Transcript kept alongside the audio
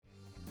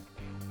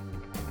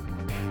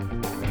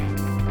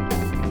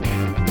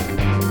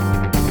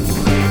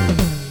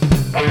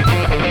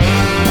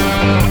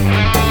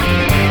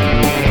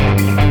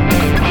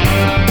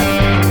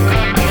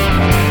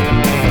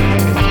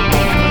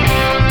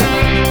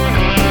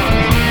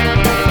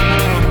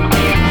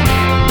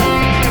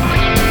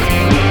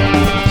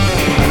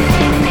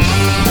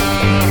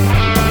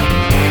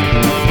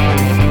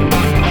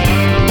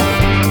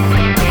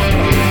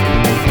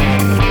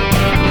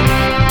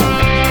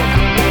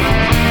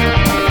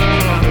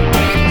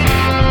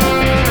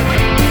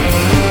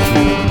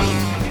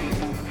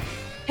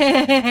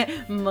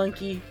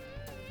monkey.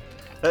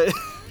 Uh,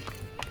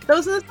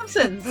 Those are the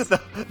Simpsons.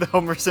 the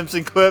Homer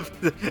Simpson clip.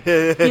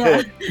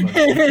 Yeah.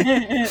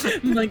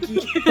 Monkey.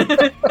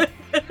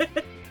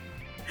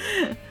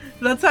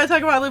 That's how I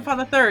talk about Lupin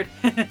the Third.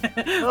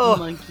 Oh.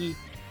 Monkey.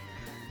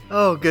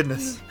 Oh,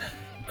 goodness.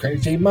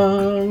 Crazy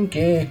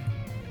monkey.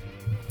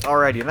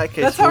 Alrighty, in that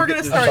case, That's how we're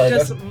gonna start. sorry,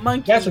 Just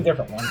monkey. That's a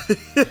different one.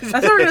 That's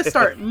how we're gonna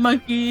start.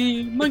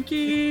 Monkey,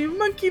 monkey,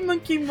 monkey,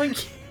 monkey,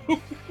 monkey.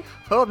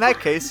 Well, in that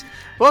case,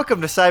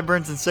 welcome to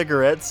Sideburns and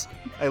Cigarettes,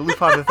 a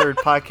Lupin the Third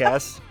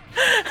podcast.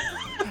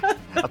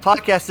 A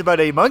podcast about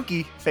a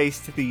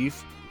monkey-faced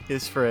thief,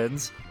 his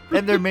friends,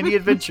 and their many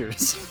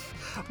adventures.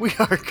 We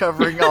are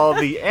covering all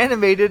the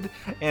animated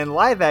and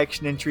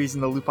live-action entries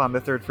in the Lupin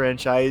the Third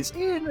franchise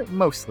in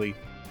mostly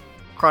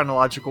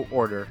chronological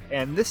order.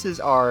 And this is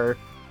our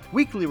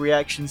weekly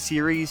reaction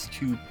series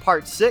to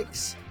Part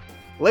 6,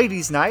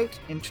 Ladies' Night.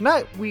 And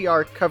tonight we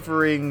are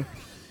covering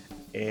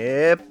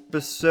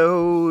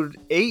Episode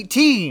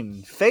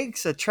 18,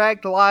 Fakes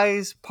Attract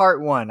Lies, Part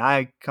 1.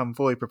 I come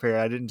fully prepared.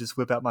 I didn't just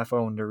whip out my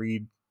phone to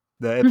read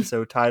the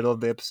episode title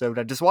of the episode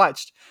I just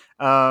watched.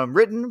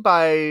 Written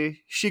by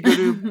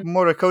Shigeru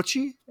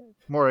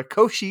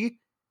Morikoshi.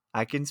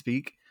 I can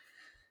speak.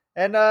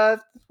 And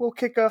we'll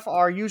kick off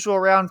our usual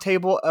round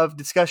table of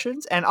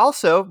discussions. And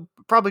also,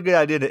 probably a good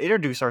idea to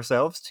introduce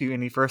ourselves to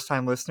any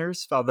first-time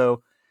listeners,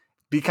 although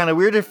be kind of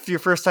weird if your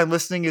first time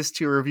listening is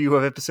to a review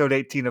of episode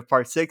 18 of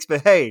part 6,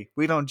 but hey,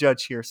 we don't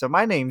judge here. So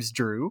my name's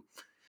Drew.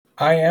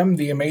 I am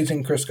the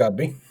amazing Chris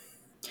Godby.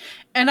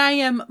 And I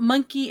am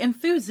monkey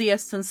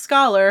enthusiast and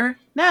scholar,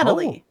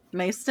 Natalie. Oh.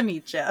 Nice to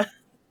meet you. I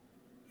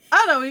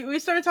don't know, we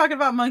started talking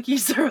about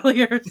monkeys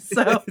earlier,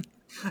 so.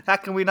 How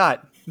can we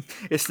not?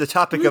 It's the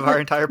topic of our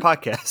entire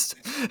podcast.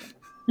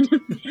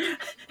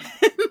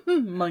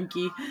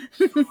 Monkey.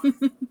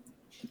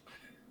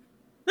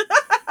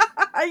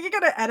 You're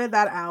gonna edit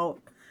that out.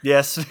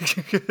 Yes,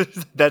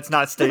 that's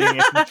not staying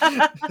in.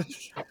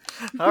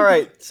 All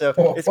right, so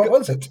what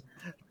was it?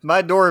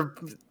 My door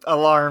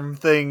alarm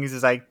things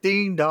is like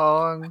ding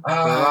dong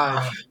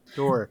garage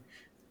door.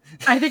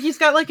 I think he's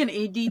got like an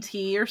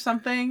ADT or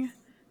something.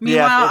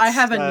 Meanwhile, I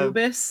have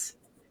Anubis.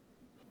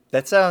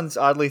 That sounds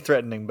oddly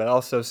threatening, but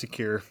also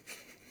secure.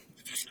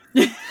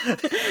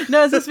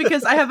 No, is this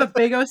because I have a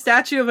big O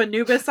statue of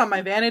Anubis on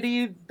my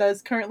vanity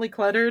that's currently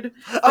cluttered?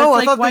 Oh,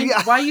 it's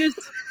like, why use?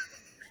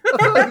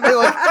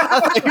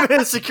 I thought you had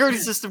a security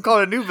system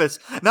called Anubis,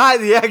 not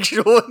the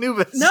actual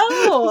Anubis.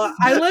 No,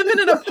 I live in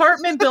an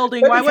apartment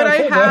building. Why would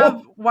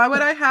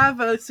I have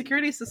a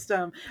security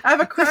system? I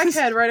have a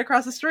crackhead right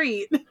across the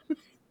street.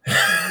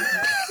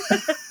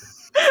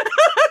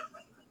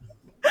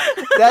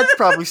 That's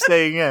probably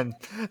staying in.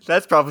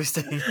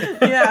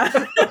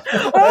 Yeah.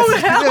 Oh,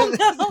 hell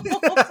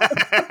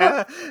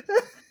no.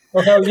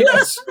 Oh, hell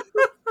yes.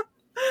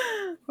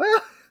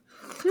 Well,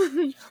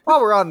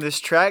 while we're on this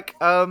track,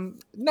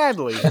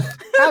 Natalie,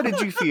 how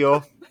did you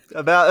feel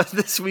about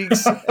this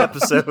week's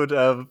episode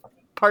of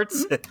Part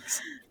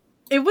 6?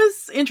 It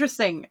was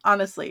interesting,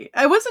 honestly.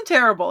 It wasn't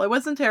terrible.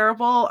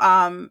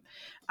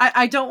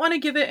 I don't want to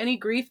give it any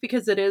grief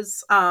because it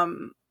is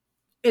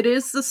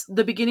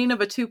the beginning of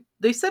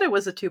they said it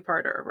was a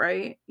two-parter,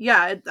 right?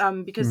 Yeah,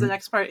 because the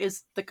next part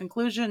is the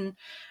conclusion,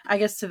 I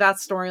guess, to that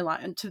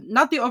storyline, to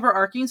not the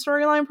overarching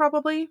storyline,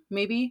 probably,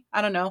 maybe,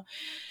 I don't know.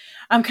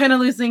 I'm kind of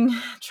losing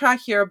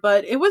track here,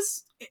 but it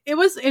was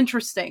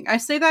interesting. I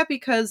say that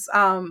because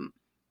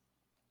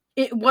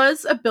it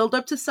was a build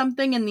up to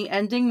something, and the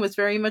ending was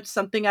very much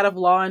something out of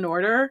Law and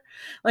Order.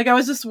 Like, I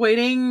was just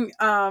waiting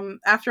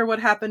after what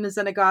happened to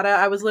Zenigata.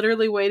 I was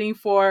literally waiting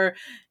for,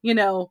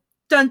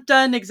 dun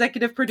dun,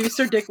 executive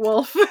producer Dick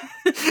Wolf.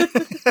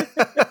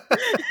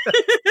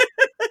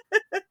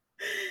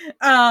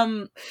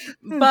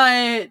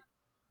 But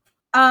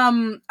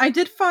I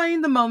did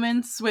find the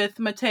moments with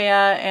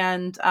Matea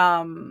and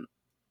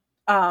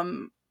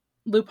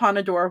Lupin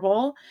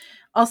adorable.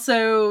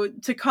 Also,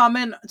 to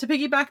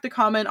piggyback the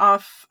comment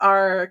off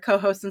our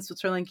co-host in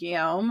Switzerland,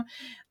 Guillaume,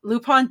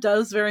 Lupin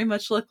does very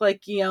much look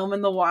like Guillaume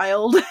in the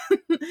wild,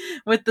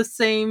 with the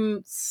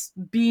same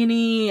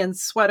beanie and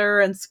sweater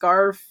and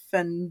scarf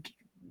and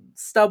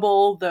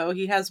stubble, though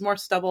he has more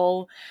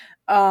stubble.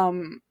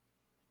 And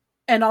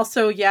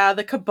also, yeah,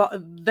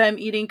 them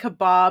eating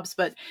kebabs,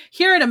 but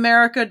here in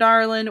America,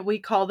 darling, we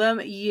call them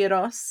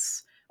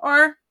gyros,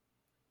 or,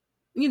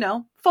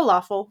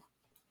 falafel.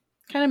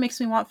 Kind of makes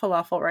me want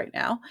falafel right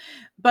now.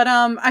 But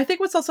I think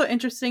what's also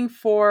interesting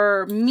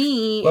for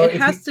me, it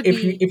has to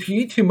be... If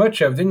you eat too much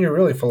of it, then you're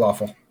really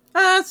falafel.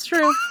 That's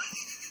true.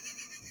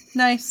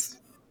 Nice.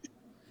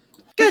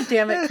 God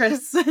damn it,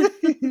 Chris.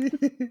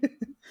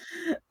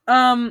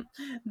 Though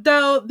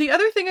the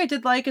other thing I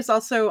did like is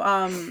also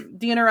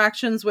the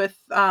interactions with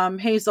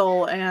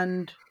Hazel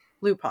and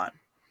Lupin.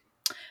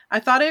 I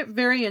thought it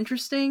very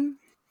interesting,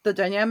 the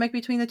dynamic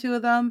between the two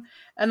of them.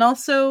 And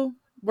also,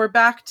 we're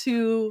back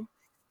to...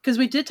 Because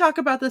we did talk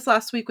about this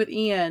last week with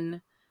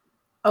Ian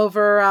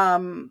over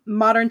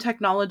modern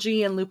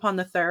technology and Lupin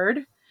the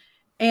Third.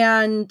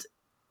 And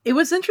it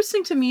was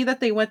interesting to me that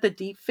they went the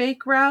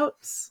deepfake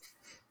routes.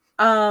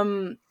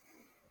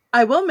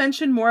 I will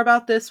mention more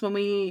about this when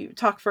we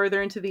talk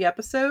further into the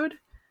episode,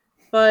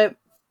 but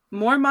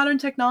more modern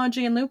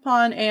technology in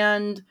Lupin,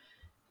 and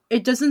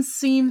it doesn't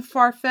seem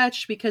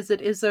far-fetched because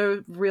it is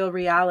a real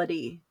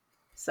reality.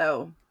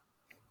 So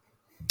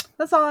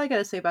that's all I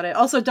gotta say about it.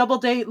 Also, double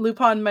date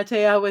Lupin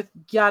Matea with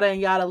Yada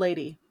and Yada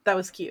Lady. That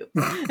was cute.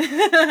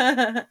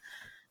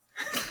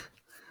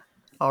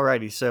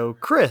 Alrighty, so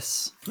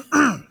Chris,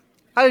 how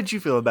did you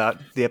feel about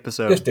the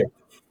episode? Yes, dear.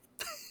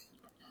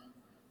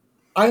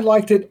 I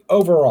liked it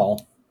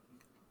overall,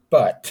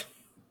 but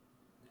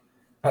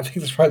I think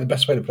that's probably the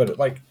best way to put it.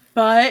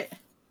 But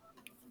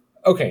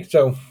Okay,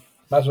 so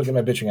might as well get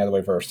my bitching out of the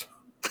way first.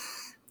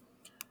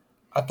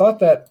 I thought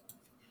that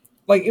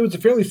it was a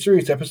fairly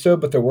serious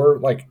episode, but there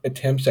were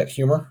attempts at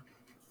humor.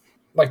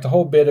 Like the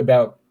whole bit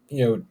about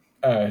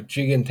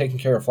Jigen taking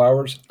care of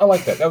flowers. I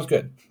like that. That was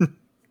good.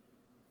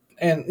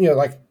 And a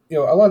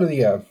lot of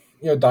the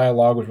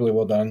dialogue was really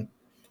well done.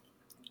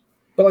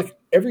 But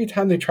every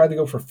time they tried to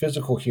go for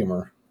physical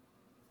humor,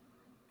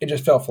 it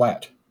just fell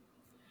flat.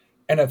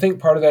 And I think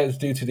part of that is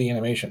due to the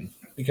animation,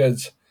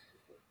 because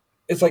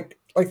it's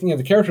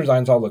the character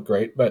designs all look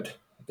great, but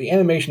the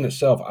animation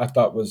itself I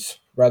thought was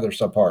rather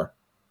subpar.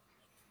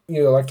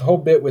 The whole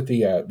bit with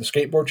the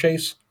skateboard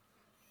chase,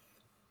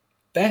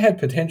 that had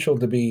potential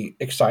to be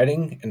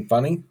exciting and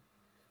funny,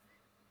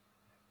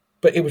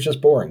 but it was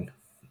just boring.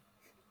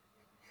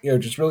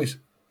 Just really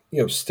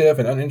stiff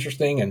and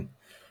uninteresting, and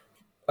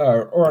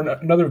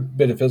another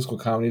bit of physical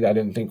comedy that I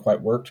didn't think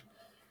quite worked,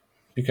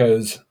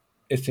 because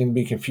it seemed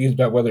to be confused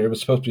about whether it was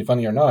supposed to be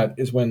funny or not,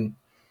 is when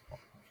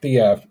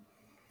the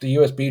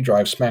USB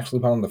drive smacks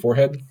Lupin on the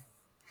forehead.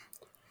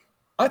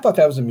 I thought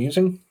that was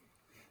amusing,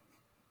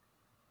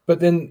 but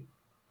the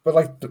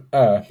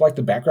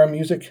background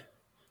music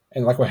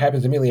and what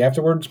happens immediately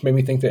afterwards made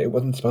me think that it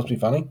wasn't supposed to be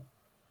funny.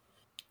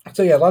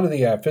 So yeah, a lot of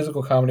the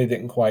physical comedy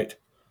didn't quite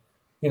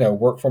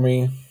work for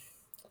me,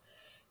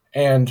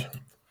 and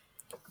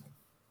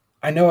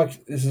I know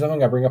this is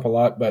something I bring up a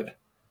lot, but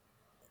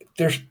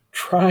they're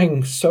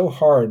trying so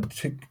hard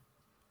to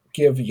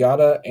give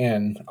Yada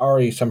and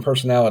Ari some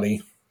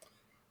personality,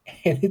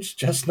 and it's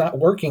just not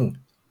working.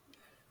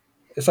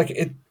 It's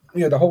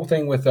the whole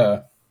thing with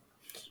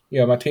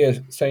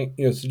Matea saying,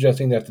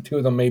 suggesting that the two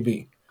of them may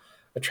be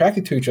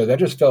attracted to each other. That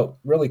just felt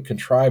really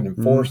contrived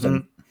and forced,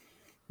 and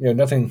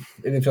nothing.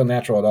 It didn't feel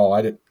natural at all.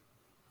 I did.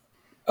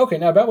 Okay,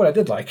 now about what I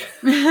did like.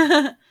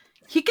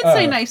 he can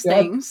say nice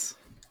things.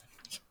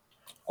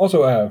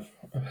 Also,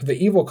 the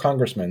evil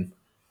congressman.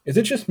 Is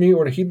it just me,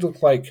 or did he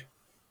look like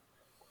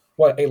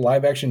what a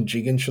live-action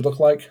Jigen should look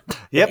like?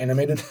 Yep.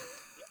 Animated.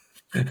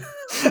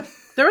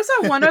 There was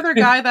that one other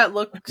guy that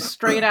looked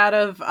straight out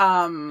of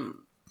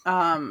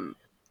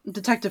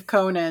Detective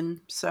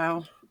Conan.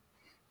 So.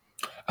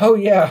 Oh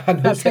yeah, I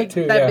noticed that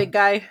too. That big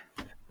guy.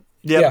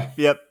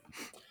 Yep.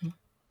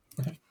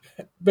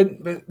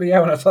 But yeah,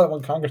 when I saw that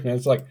one congressman,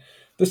 it's like,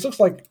 this looks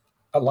like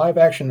a live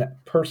action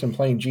person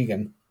playing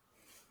Jigen,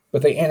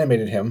 but they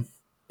animated him,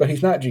 but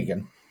he's not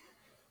Jigen.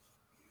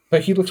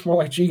 But he looks more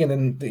like Jigen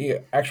than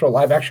the actual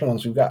live action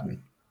ones we've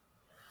gotten.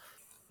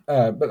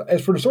 But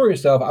as for the story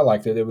itself, I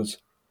liked it. It was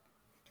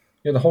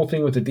the whole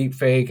thing with the deep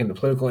fake and the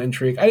political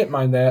intrigue. I didn't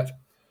mind that.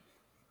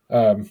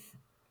 I'm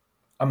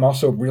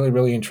also really,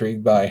 really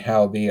intrigued by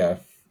how the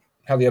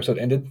episode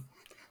ended,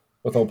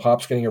 with old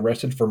Pops getting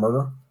arrested for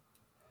murder.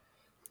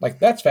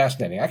 That's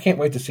fascinating. I can't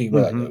wait to see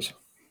where that goes.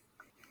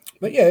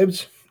 But yeah,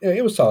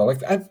 it was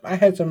solid. I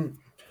had some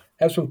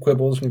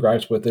quibbles and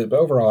gripes with it, but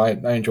overall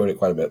I enjoyed it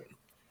quite a bit.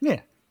 Yeah.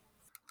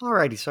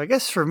 Alrighty, so I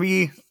guess for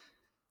me,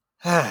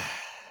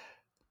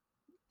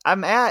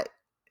 I'm at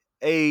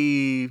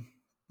a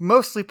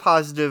mostly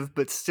positive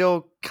but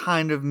still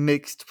kind of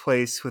mixed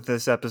place with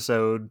this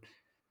episode.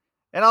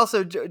 And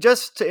also,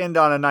 just to end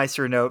on a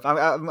nicer note,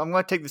 I'm going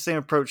to take the same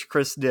approach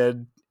Chris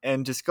did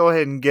and just go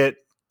ahead and get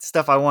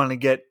stuff I want to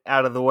get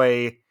out of the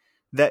way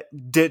that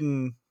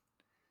didn't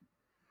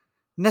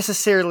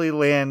necessarily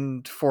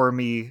land for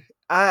me.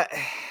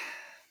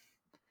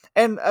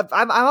 And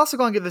I'm also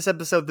going to give this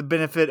episode the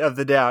benefit of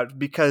the doubt,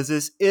 because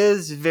this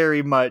is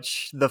very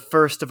much the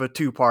first of a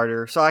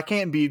two-parter. So I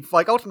can't be,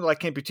 ultimately I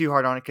can't be too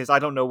hard on it because I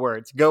don't know where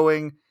it's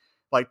going.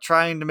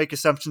 Trying to make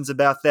assumptions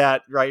about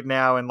that right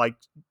now and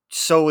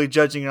solely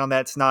judging it on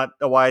that's not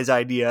a wise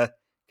idea,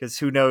 because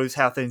who knows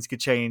how things could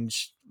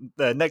change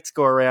the next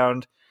go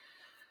around.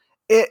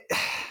 I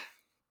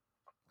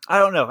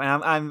don't know,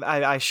 and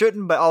I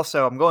shouldn't, but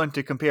also I'm going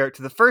to compare it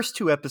to the first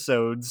two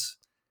episodes,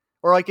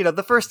 or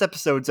the first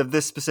episodes of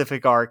this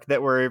specific arc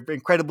that were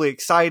incredibly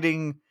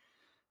exciting,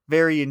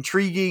 very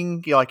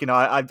intriguing.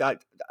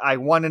 I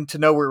wanted to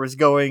know where it was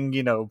going.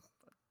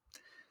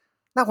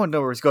 Not want to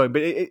know where it was going,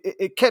 but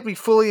it kept me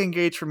fully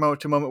engaged from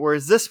moment to moment.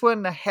 Whereas this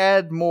one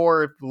had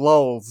more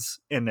lulls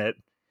in it,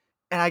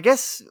 and I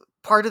guess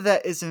part of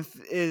that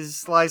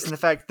lies in the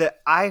fact that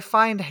I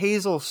find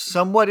Hazel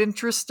somewhat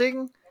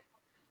interesting.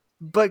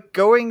 But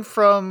going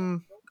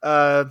from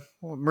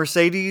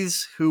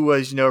Mercedes, who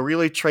was, a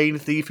really trained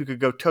thief who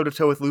could go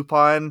toe-to-toe with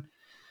Lupin,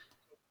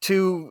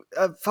 to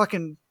a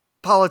fucking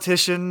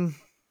politician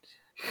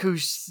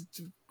who's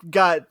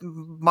got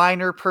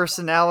minor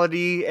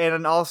personality,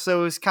 and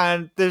also is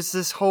kind of, there's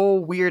this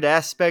whole weird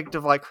aspect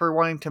of like her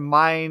wanting to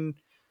mine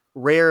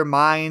rare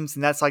mines,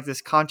 and that's like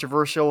this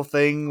controversial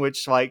thing,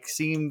 which like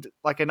seemed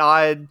like an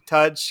odd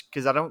touch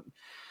because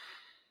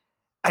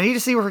I need to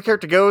see where her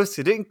character goes.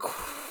 It didn't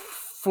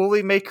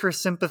fully make her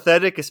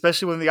sympathetic,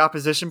 especially when the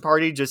opposition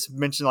party just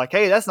mentioned like,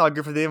 hey, that's not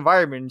good for the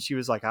environment, and she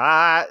was like,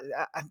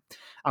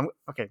 I'm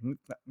okay, I'm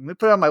gonna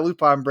put on my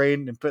Lupin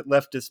brain and put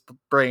leftist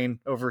brain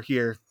over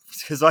here,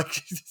 because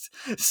like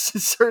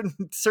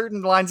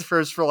certain lines of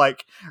hers for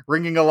like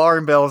ringing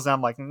alarm bells, and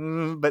I'm like,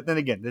 but then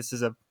again, it's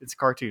a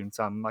cartoon,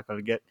 so I'm not going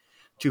to get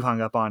too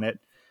hung up on it.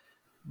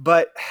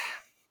 But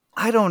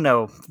I don't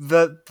know,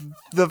 the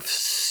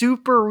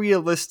super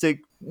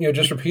realistic,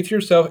 just repeat to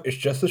yourself, it's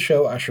just a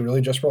show, I should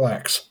really just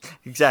relax.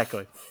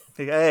 Exactly.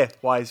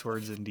 Wise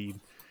words indeed.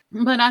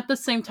 But at the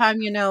same time,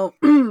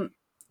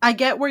 I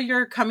get where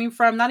you're coming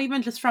from, not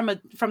even just from the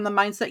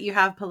mindset you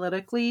have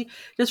politically,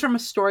 just from a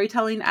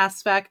storytelling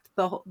aspect,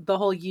 the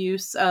whole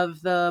use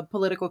of the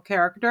political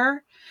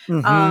character.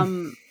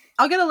 Mm-hmm.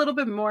 I'll get a little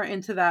bit more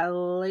into that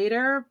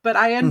later, but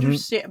I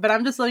understand, but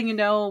I'm just letting you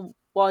know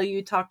while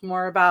you talk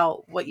more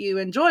about what you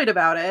enjoyed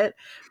about it,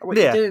 or what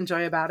you did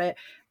enjoy about it.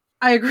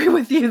 I agree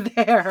with you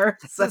there.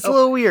 So, it's a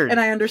little weird. And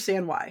I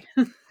understand why.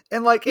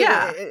 And like,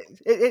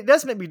 it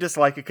does make me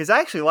dislike it, because I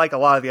actually like a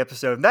lot of the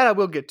episode, and that I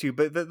will get to.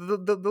 But the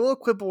little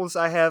quibbles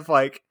I have,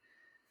 like,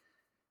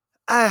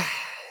 and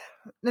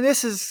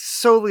this is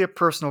solely a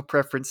personal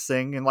preference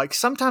thing, and like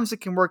sometimes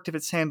it can work if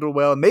it's handled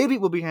well. Maybe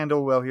it will be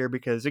handled well here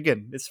because,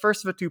 again, it's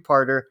first of a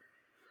two-parter.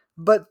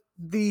 But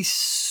the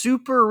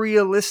super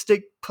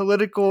realistic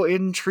political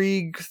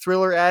intrigue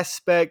thriller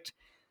aspect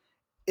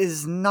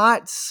is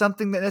not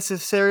something that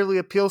necessarily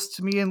appeals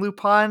to me in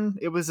Lupin.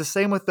 It was the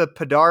same with the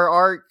Padar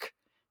arc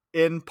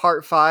in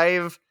part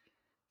 5.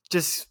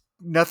 Just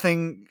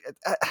nothing.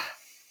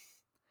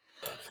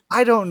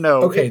 I don't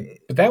know. Okay,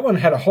 but that one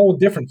had a whole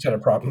different set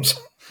of problems.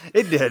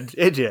 It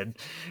did.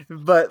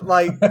 But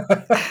like,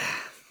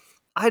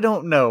 I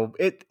don't know.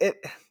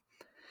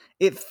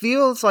 It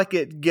feels like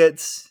it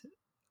gets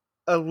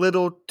a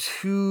little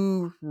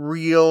too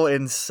real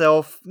and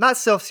not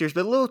self-serious,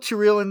 but a little too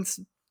real, and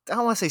I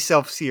don't want to say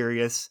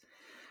self-serious.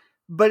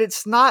 But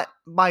it's not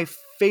my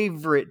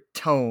favorite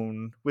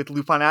tone with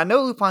Lupin. I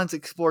know Lupin's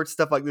explored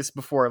stuff like this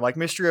before. Like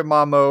Mystery of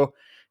Mamo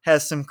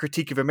has some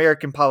critique of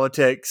American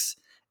politics.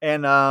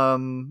 And,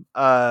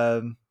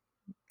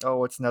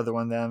 what's another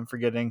one that I'm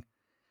forgetting?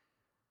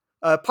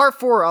 Part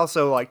 4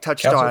 also like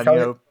touched on,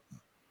 what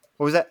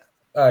was that?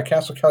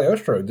 Castle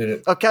Cagliostro did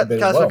it. Oh,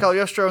 Castle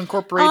Cagliostro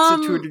incorporates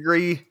it to a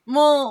degree.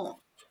 Well,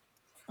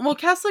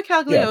 Castle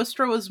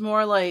Cagliostro was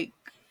more like,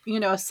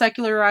 a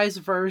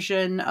secularized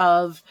version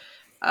of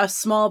a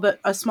small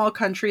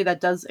country that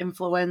does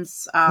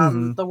influence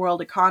the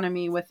world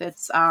economy with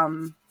its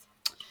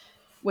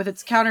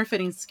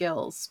counterfeiting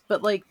skills.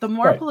 But like the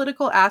more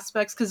political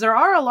aspects, because there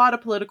are a lot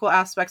of political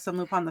aspects in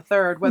Lupin the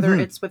Third, whether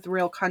it's with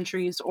real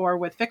countries or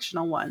with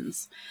fictional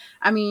ones.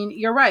 I mean,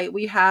 you're right.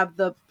 We have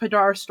the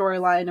Padar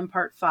storyline in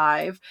part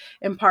 5.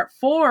 In part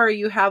 4,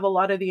 you have a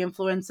lot of the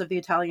influence of the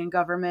Italian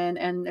government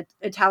and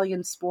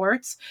Italian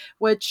sports,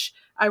 which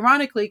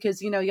ironically,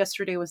 because,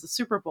 yesterday was the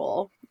Super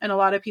Bowl, and a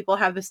lot of people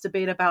have this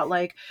debate about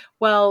like,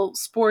 well,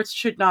 sports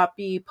should not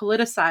be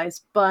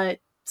politicized, but,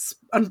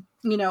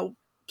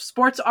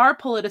 sports are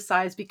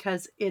politicized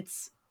because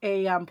it's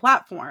a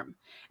platform.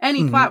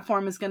 Any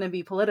platform is going to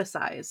be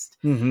politicized.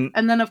 Mm-hmm.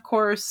 And then, of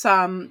course,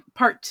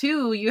 part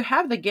 2, you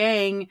have the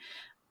gang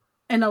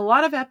in a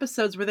lot of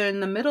episodes where they're in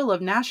the middle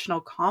of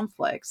national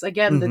conflicts.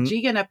 Again, the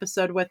Jigen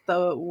episode with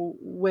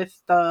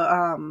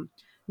the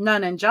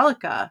nun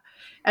Angelica.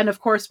 And of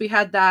course, we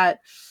had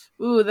that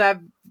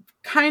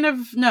kind of,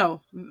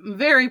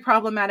 very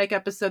problematic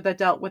episode that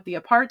dealt with the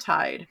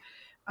apartheid.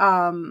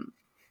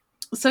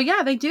 So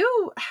yeah, they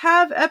do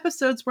have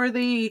episodes where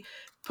they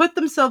put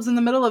themselves in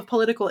the middle of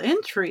political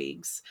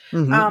intrigues.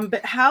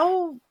 But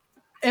how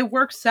it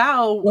works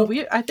out,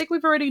 I think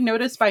we've already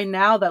noticed by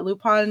now that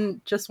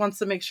Lupin just wants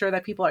to make sure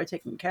that people are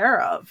taken care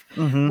of.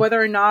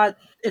 Whether or not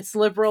it's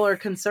liberal or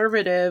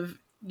conservative,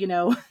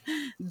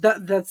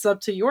 that's up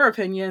to your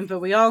opinion, but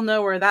we all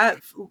know where that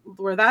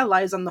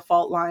lies on the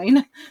fault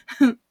line.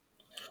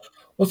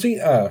 Well, see,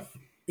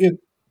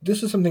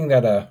 this is something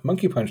that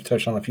Monkey Punch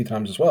touched on a few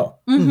times as well.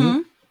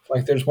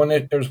 Like there's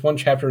one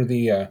chapter of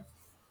the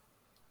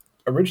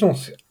original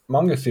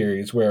manga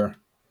series where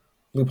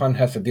Lupin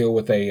has to deal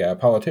with a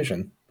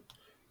politician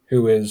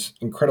who is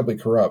incredibly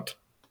corrupt.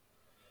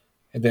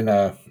 And then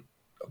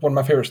one of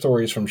my favorite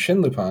stories from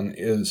Shin Lupin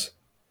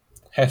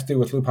has to do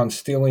with Lupin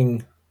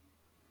stealing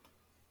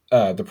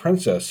the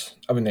princess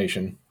of a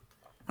nation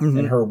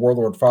and her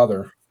warlord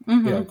father.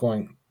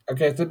 Going,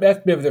 okay, that's a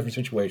bit of a different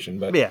situation,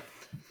 but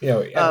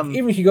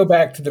even if you go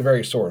back to the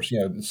very source,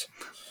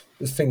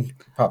 this thing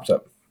pops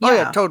up. Oh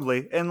yeah,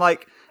 totally. And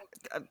like,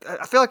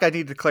 I feel like I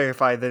need to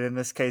clarify that in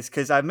this case,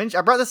 because I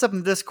brought this up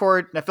in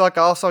Discord, and I feel like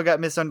I also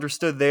got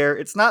misunderstood there.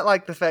 It's not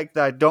like the fact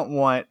that I don't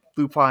want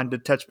Lupin to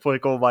touch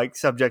political like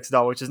subjects at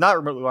all, which is not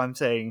remotely what I'm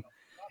saying.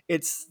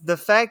 It's the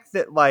fact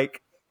that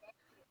like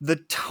the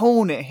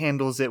tone it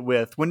handles it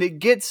with when it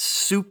gets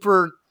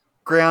super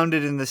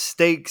grounded and the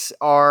stakes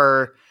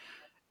are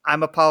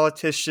I'm a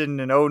politician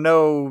and oh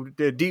no,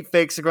 the deep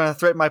fakes are going to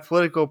threaten my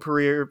political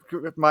career.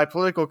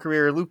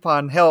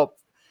 Lupin, help.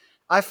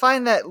 I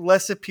find that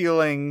less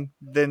appealing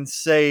than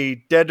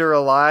say Dead or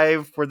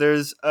Alive, where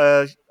there's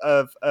a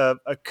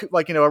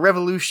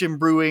revolution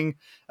brewing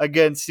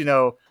against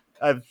a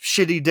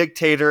shitty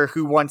dictator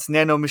who wants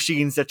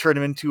nanomachines that turn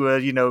him into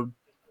a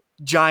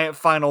giant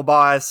final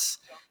boss,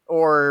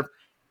 or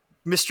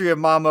Mystery of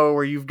Mamo,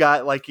 where you've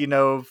got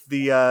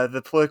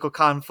the political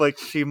conflict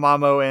between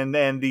Mamo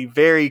and the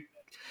very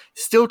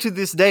still to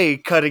this day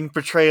cutting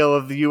portrayal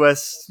of the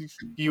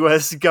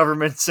U.S.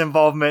 government's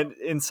involvement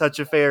in such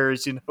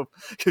affairs.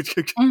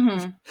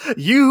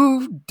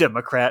 You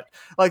Democrat,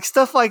 like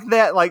stuff like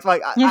that.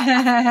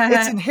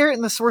 It's inherent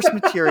in the source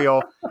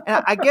material,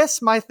 and I guess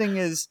my thing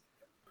is,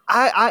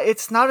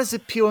 it's not as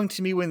appealing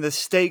to me when the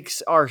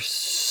stakes are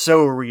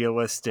so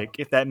realistic,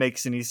 if that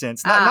makes any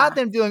sense. Not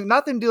them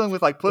dealing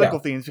with like political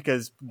themes,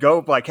 because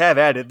go like have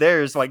at it.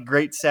 There's like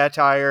great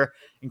satire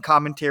and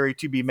commentary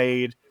to be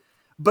made.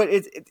 But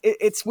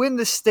it's when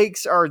the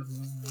stakes are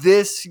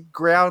this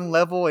ground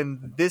level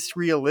and this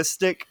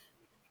realistic,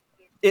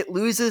 it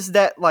loses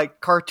that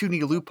like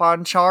cartoony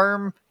Lupin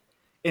charm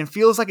and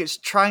feels like it's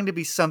trying to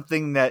be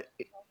something that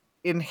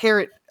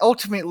inherent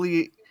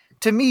ultimately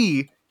to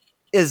me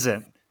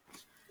isn't.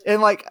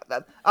 And like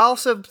I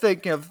also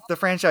think the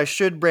franchise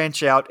should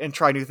branch out and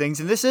try new things.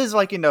 And this is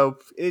like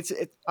it's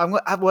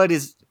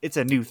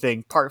a new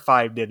thing. Part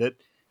 5 did it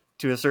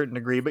to a certain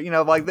degree, but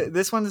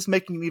this one is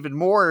making it even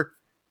more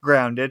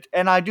grounded,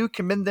 and I do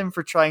commend them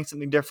for trying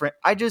something different.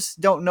 I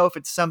just don't know if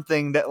it's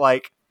something that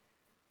like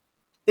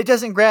it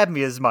doesn't grab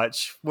me as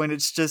much when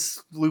it's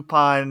just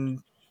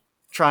Lupin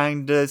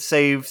trying to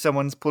save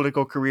someone's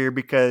political career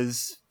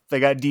because they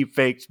got deep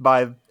faked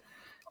by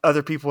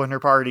other people in her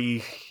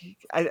party.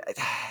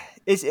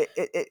 It's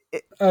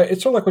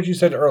sort of like what you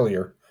said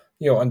earlier,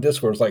 on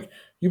Discord. It's like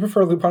you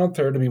prefer Lupin the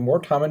Third to be more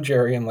Tom and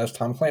Jerry and less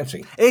Tom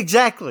Clancy.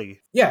 Exactly.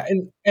 Yeah,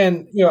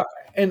 and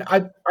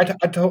I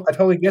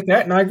totally get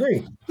that, and I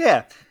agree.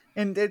 Yeah,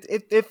 and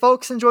if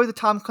folks enjoy the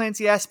Tom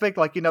Clancy aspect,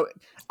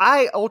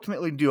 I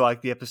ultimately do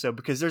like the episode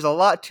because there's a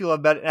lot to love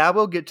about it, and I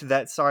will get to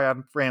that. Sorry,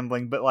 I'm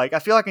rambling, but I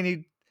feel like I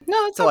need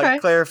to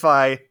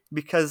clarify,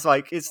 because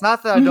it's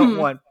not that I don't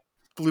want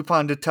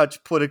Lupin to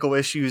touch political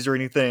issues or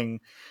anything.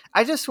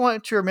 I just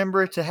want to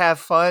remember to have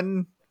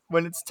fun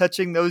when it's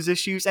touching those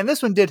issues, and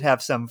this one did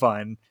have some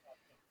fun,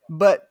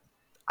 but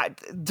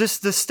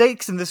just the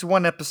stakes in this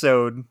one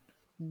episode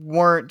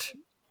weren't.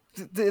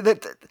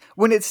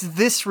 When it's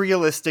this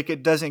realistic,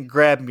 it doesn't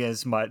grab me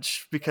as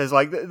much because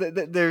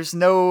there's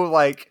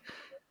no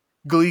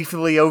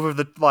gleefully over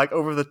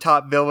the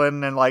top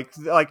villain, and like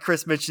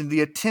Chris mentioned,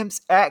 the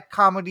attempts at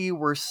comedy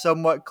were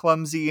somewhat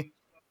clumsy.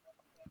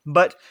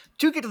 But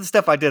to get to the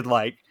stuff I did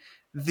like,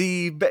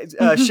 the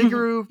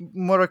Shigeru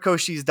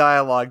Morikoshi's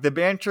dialogue, the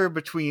banter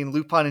between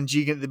Lupin and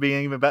Jigen at the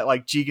beginning about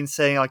Jigen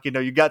saying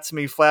you got so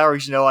many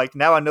flowers, now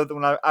I know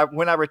that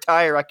when I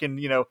retire I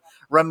can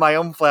run my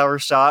own flower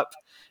shop.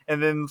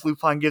 And then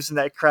Lupin gives him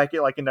that crack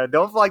at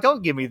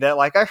don't give me that.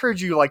 I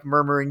heard you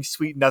murmuring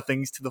sweet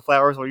nothings to the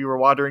flowers while you were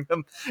watering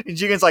them. And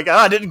Jigen's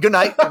I didn't. Good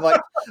night.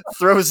 And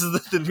throws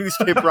the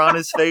newspaper on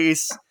his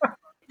face.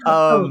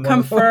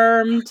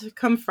 Confirmed.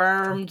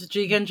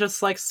 Jigen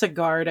just likes to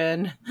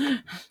garden.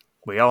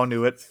 We all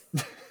knew it.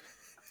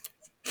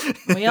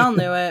 We all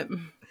knew it.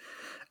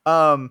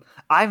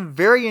 I'm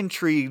very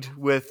intrigued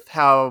with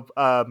how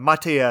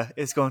Matea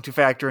is going to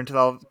factor into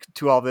all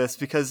this,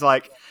 because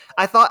I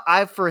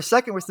for a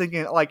second was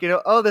thinking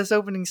this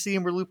opening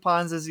scene where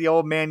Lupin's as the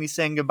old man, he's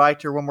saying goodbye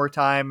to her one more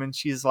time and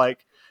she's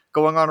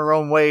going on her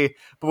own way,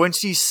 but when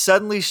she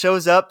suddenly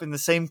shows up in the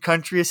same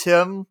country as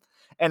him,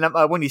 and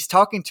when he's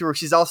talking to her,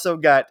 she's also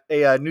got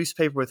a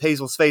newspaper with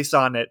Hazel's face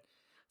on it,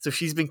 so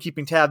she's been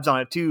keeping tabs on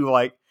it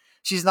too.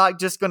 She's not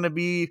just going to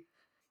be,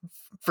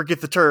 forget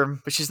the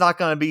term, but she's not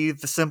going to be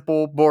the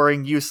simple,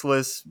 boring,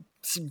 useless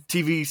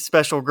TV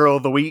special girl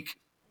of the week,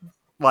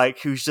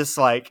 who's just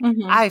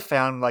I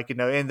found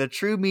and the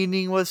true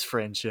meaning was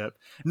friendship.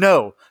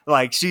 No,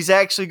 she's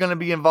actually going to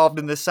be involved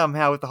in this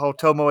somehow with the whole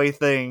Tomoe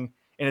thing,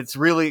 and it's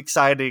really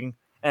exciting.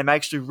 And I'm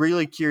actually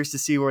really curious to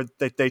see where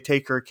they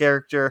take her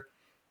character.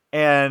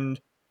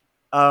 And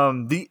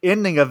the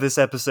ending of this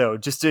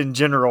episode, just in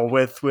general,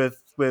 with Tomoe,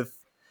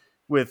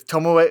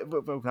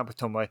 not with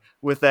Tomoe,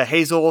 with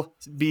Hazel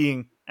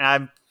being,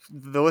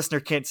 the listener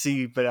can't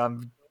see, but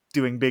I'm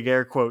doing big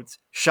air quotes,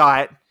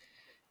 shot,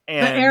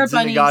 and the air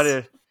bunnies.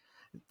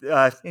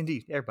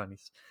 Indeed, air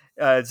bunnies.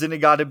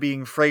 Zenigata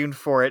being framed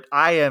for it.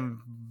 I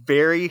am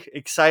very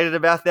excited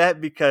about that,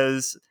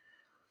 because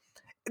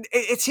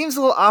it seems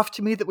a little off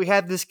to me that we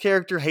have this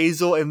character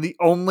Hazel, and the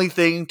only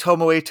thing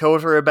Tomoe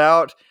told her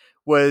about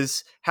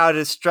was how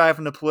to strive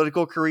in a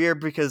political career,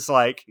 because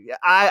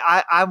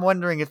I'm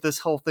wondering if this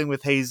whole thing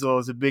with Hazel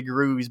is a big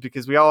ruse,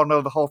 because we all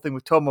know the whole thing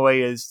with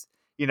Tomoe is,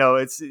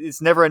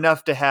 it's never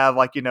enough to have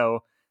like,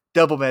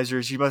 double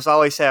measures. You must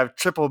always have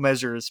triple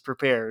measures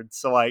prepared.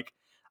 So like,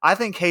 I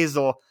think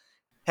Hazel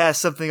has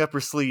something up her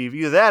sleeve.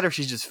 Either that or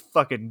she's just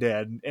fucking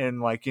dead.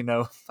 And like,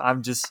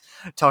 I'm just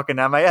talking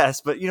out my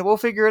ass, but we'll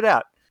figure it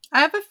out.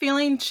 I have a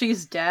feeling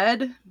she's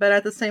dead, but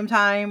at the same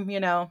time,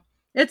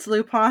 it's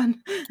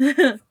Lupin.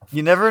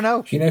 You never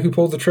know. You know who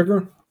pulled the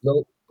trigger?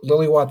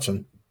 Lily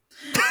Watson.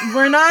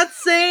 We're not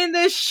saying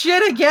this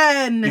shit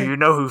again. Do you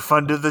know who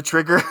funded the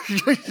trigger?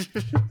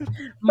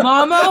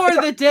 Mama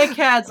or the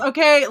dickheads?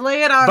 Okay,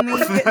 lay it on me.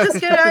 Just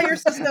get it out of your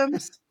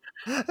systems.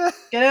 Get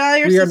it out of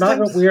your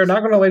systems. We are not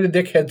going to lay the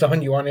dickheads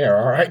on you on air,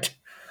 all right?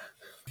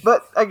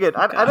 But again,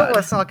 I don't want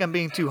to sound like I'm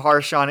being too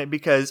harsh on it,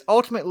 because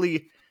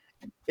ultimately,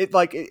 it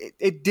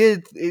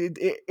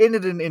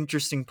ended in an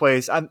interesting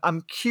place.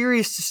 I'm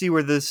curious to see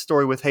where this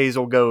story with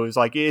Hazel goes.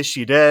 Like, is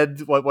she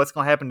dead? What's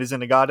going to happen to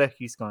Zenigata?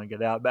 He's going to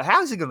get out, but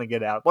how's he going to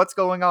get out? What's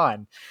going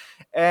on?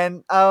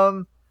 And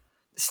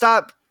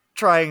stop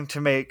trying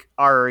to make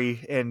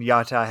Ari and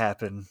Yatta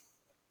happen,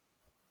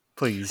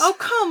 please. Oh,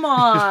 come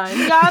on,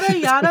 yada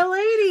yada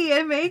lady.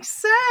 It makes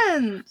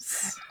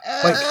sense.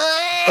 Like,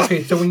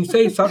 okay, so when you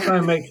say stop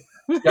trying to make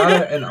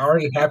Yatta and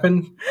Ari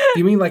happen, do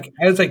you mean like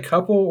as a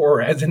couple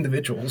or as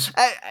individuals?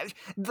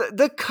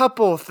 The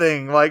couple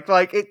thing, like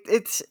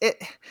it's.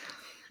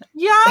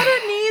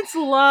 Yatta needs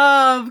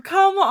love.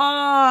 Come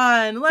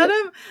on, let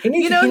him. He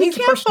needs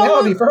can't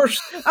personality follow.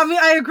 first. I mean,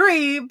 I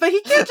agree, but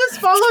he can't just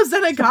follow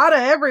Zenigata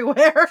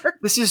everywhere.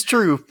 This is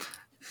true.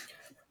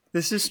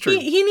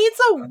 He needs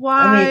a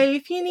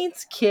wife. He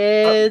needs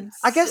kids.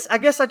 I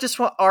guess I just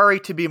want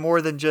Ari to be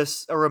more than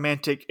just a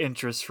romantic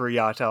interest for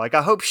Yatta. Like,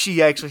 I hope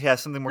she actually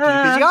has something more to do,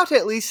 because Yatta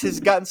at least has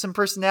gotten some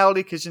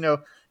personality. Because the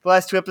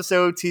last 2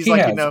 episodes he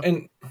has.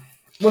 And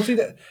well, see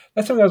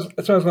that's what I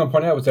was going to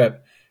point out, was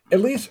that at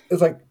least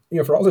it's like,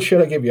 for all the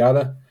shit I gave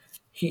Yatta,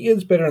 he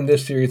is better in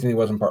this series than he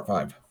was in part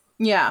 5.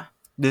 Yeah,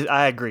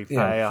 I agree. He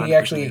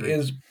actually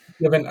is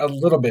given a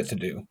little bit to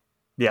do.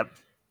 Yep.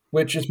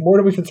 Which is more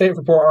than we can say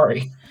for poor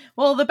Ari.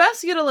 Well, the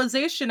best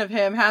utilization of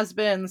him has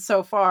been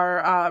so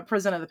far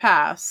Prison of the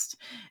Past.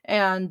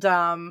 And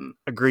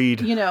agreed.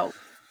 They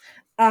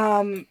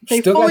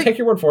Still gotta take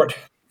your word for it.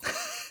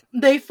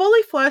 They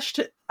fully fleshed,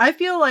 I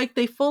feel like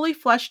they fully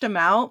fleshed him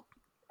out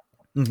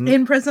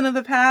in Prison of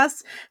the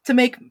Past to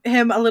make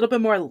him a little bit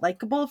more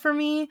likable for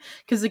me.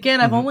 Because again,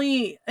 I've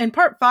only, in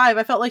part 5,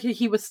 I felt like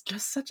he was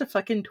just such a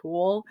fucking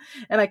tool,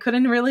 and I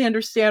couldn't really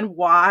understand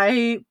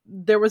why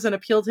there was an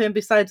appeal to him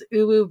besides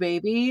Uwu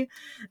Baby,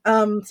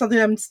 something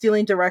I'm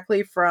stealing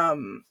directly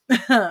from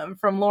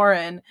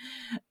Lauren.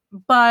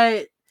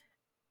 But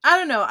I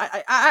don't know.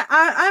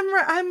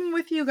 I'm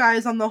with you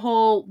guys on the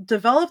whole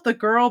develop the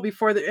girl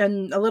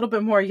and a little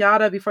bit more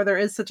Yatta before there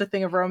is such a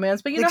thing of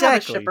romance. But you know how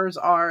the shippers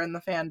are in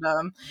the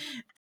fandom.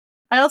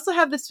 I also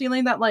have this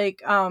feeling that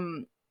like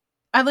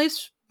at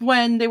least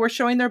when they were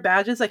showing their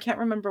badges, I can't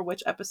remember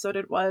which episode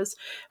it was,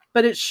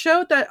 but it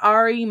showed that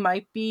Ari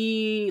might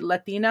be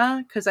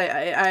Latina, because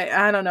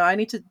I don't know. I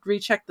need to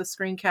recheck the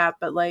screen cap,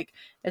 but like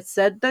it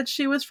said that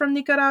she was from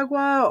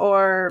Nicaragua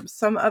or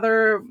some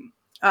other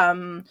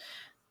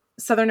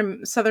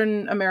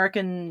Southern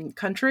American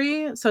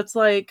country. So it's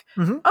like,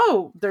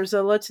 oh, there's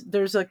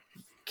a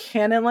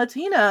canon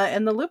Latina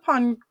in the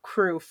Lupin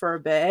crew for a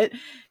bit.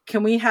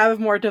 Can we have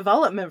more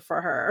development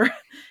for her?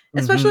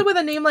 Especially with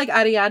a name like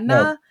Ariadna.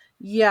 No.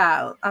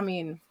 Yeah, I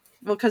mean,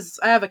 well, because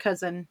I have a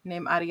cousin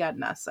named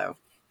Ariadna, so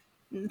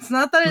it's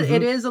not that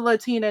it is a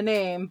Latina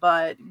name,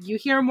 but you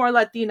hear more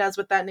Latinas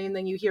with that name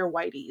than you hear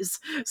whiteys.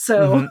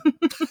 So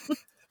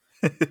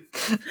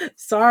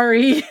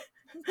sorry.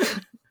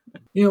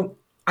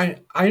 I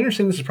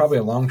understand this is probably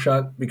a long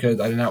shot because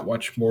I did not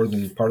watch more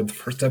than part of the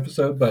first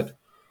episode, but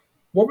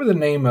what were the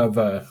name of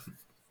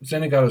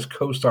Zenigata's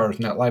co-stars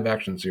in that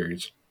live-action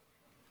series?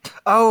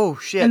 Oh,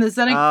 shit. In the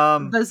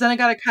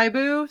Zenigata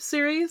Kaibu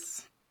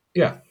series?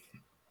 Yeah.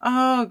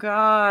 Oh,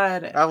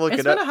 God.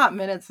 It's been a hot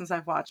minute since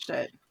I've watched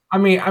it. I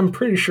mean, I'm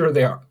pretty sure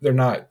they're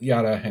not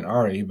Yatta and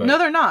Ari, but... No,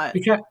 they're not.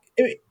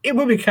 It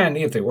would be kind of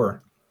neat if they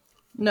were.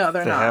 No,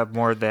 they're not.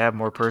 They have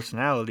more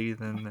personality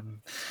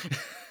than...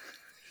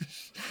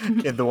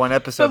 in the one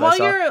episode but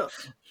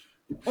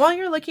while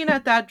you're looking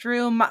at that,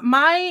 Drew,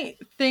 my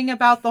thing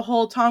about the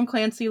whole Tom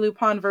Clancy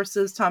Lupin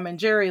versus Tom and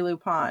Jerry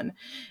Lupin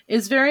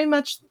is very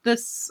much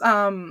this.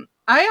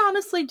 I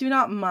honestly do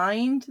not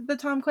mind the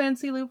Tom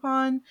Clancy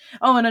Lupin.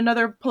 Oh, and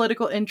another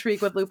political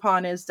intrigue with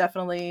Lupin is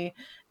definitely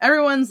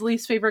everyone's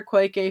least favorite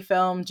Koike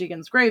film,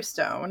 Jigen's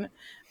Gravestone.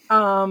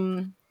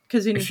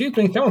 Because excuse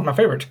me, that was my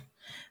favorite.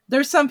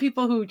 There's some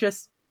people who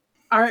just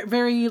aren't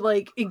very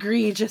like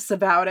egregious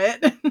about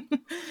it.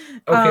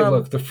 Okay,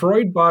 look, the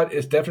Freud bot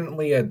is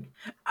definitely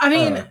I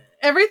mean,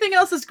 everything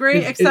else is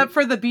great except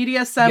for the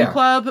BDSM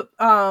club.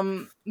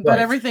 But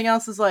everything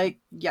else is like,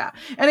 yeah.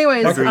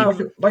 Anyways,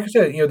 like I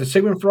said, the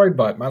Sigmund Freud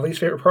bot, my least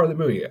favorite part of the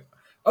movie.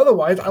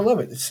 Otherwise, I love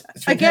it. It's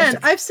again,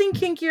 I've seen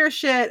kinkier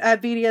shit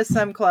at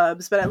BDSM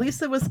clubs, but at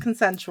least it was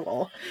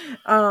consensual.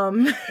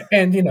 And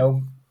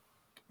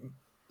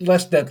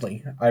less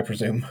deadly, I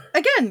presume.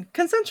 Again, again,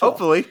 consensual.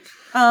 Hopefully.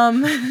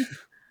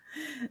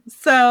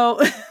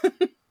 So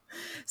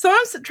so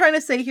what I'm trying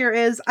to say here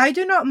is I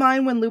do not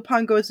mind when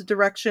Lupin goes the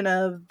direction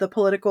of the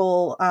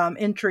political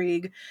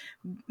intrigue,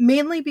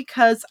 mainly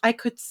because I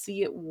could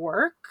see it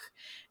work.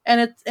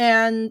 And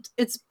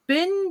it's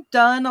been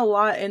done a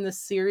lot in the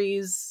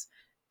series,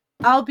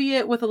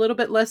 albeit with a little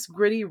bit less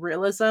gritty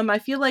realism. I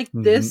feel like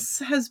this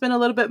has been a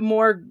little bit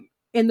more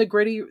in the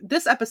gritty.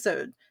 This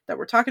episode that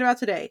we're talking about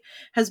today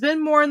has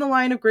been more in the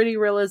line of gritty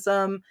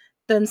realism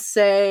than,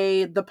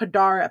 say, the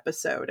Padar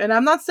episode. And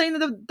I'm not saying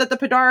that the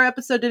Padar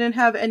episode didn't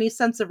have any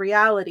sense of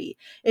reality.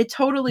 It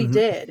totally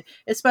did,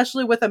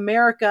 especially with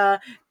America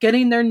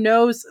getting their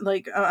nose,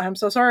 like, I'm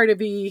so sorry to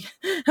be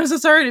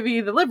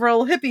the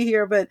liberal hippie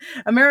here, but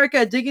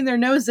America digging their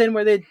nose in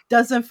where it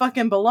doesn't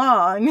fucking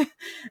belong.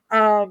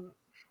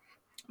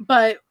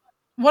 But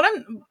what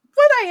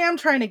I am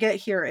trying to get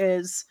here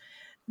is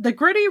the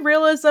gritty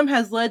realism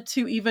has led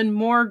to even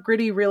more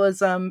gritty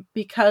realism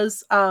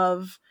because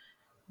of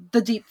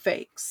the deep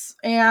fakes.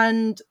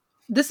 And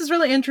this is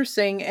really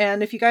interesting.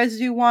 And if you guys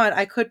do want,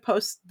 I could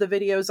post the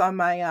videos on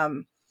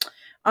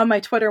my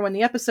Twitter when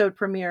the episode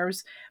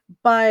premieres.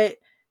 But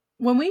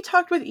when we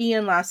talked with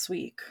Ian last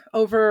week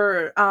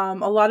over a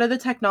lot of the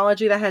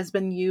technology that has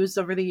been used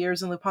over the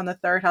years in Lupin the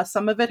Third, how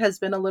some of it has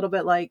been a little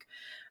bit like,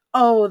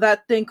 oh,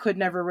 that thing could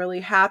never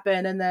really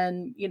happen. And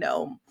then,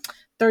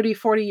 30,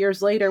 40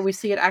 years later, we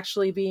see it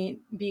actually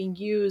being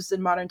used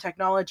in modern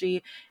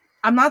technology.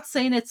 I'm not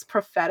saying it's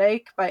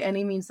prophetic by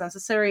any means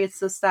necessary. It's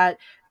just that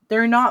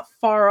they're not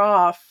far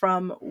off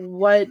from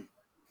what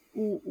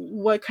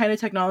kind of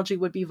technology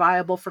would be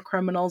viable for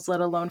criminals,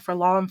 let alone for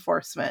law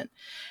enforcement.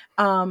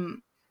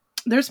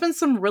 There's been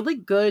some really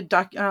good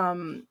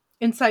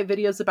insight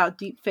videos about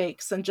deep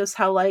fakes and just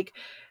how, like,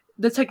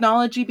 the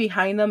technology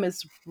behind them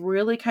is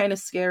really kind of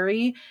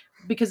scary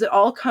because it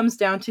all comes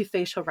down to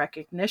facial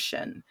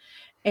recognition.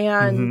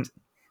 And,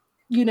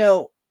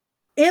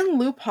 in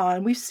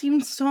Lupin, we've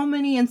seen so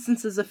many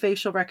instances of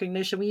facial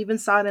recognition. We even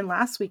saw it in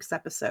last week's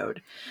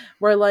episode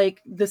where,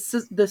 like, this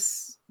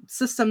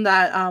system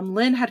that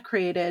Lynn had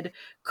created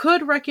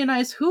could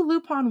recognize who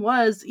Lupin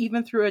was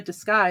even through a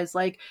disguise.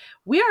 Like,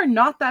 we are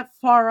not that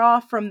far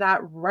off from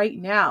that right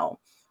now.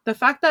 The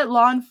fact that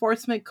law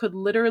enforcement could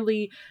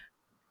literally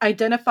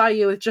identify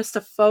you with just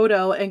a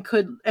photo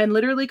and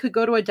literally could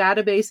go to a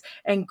database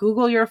and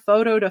Google your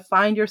photo to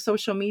find your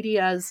social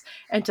medias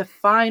and to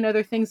find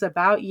other things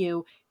about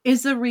you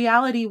is a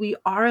reality we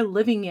are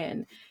living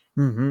in.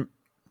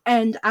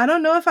 And I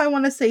don't know if I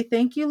want to say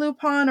thank you,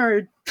 Lupin,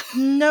 or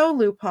no,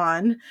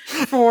 Lupin,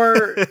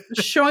 for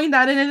showing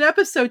that in an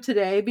episode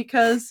today,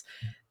 because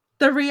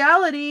the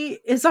reality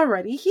is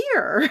already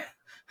here.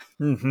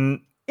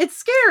 It's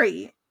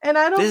scary, and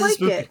I don't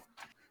like it.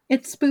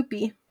 It's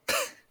spoopy.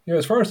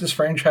 As far as this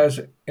franchise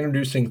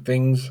introducing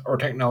things or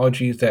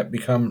technologies that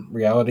become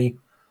reality,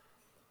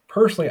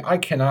 personally, I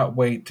cannot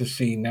wait to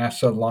see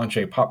NASA launch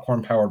a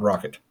popcorn-powered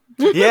rocket.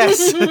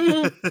 Yes!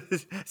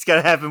 It's got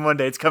to happen one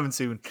day. It's coming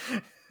soon.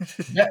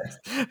 Yes.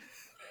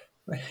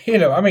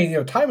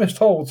 Time has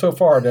told so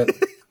far that,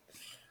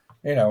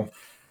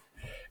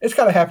 it's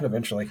got to happen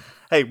eventually.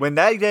 Hey, when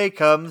that day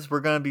comes,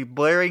 we're going to be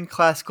blaring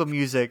classical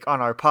music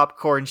on our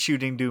popcorn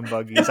shooting doom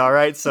buggies, all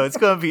right? So it's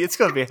going to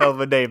be a hell of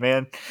a day,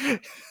 man.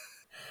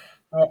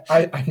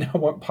 I now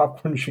want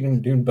Popcorn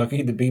Shooting Dune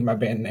Buggy to be my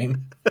band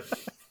name.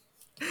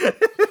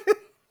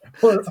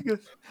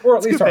 or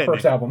at least our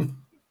first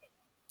album.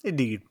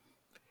 Indeed.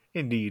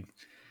 And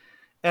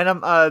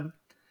I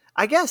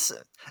guess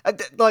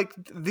like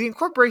the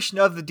incorporation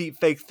of the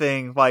deepfake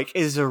thing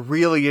is a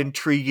really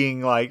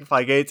intriguing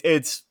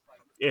it's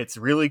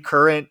really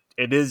current.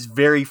 It is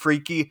very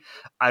freaky.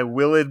 I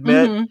will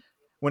admit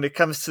when it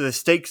comes to the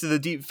stakes of the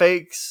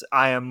deepfakes,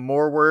 I am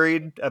more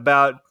worried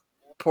about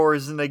poor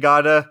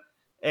Zenigata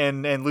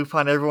and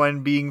Lupin,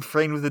 everyone being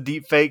framed with a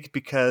deep fake,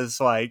 because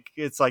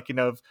it's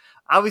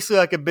obviously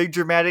a big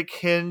dramatic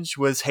hinge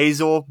was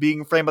Hazel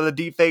being framed by the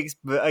deep fakes,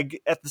 but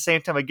at the same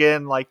time,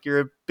 again, you're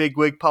a big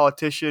wig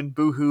politician,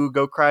 boo-hoo,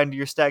 go cry into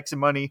your stacks of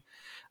money.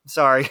 I'm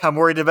sorry, I'm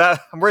worried about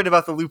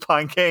the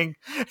Lupin gang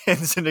and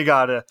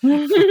Zenigata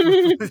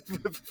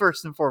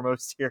first and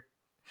foremost here.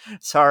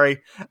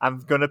 Sorry, I'm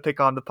gonna pick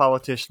on the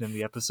politician in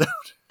the episode.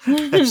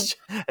 It's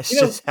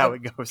just how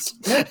it goes.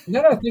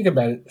 Now that I think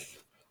about it,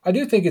 I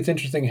do think it's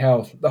interesting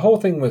how the whole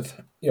thing with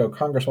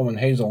Congresswoman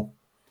Hazel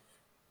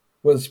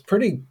was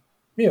pretty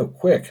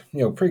quick,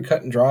 pretty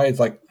cut and dry. It's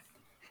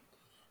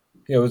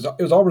it was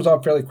all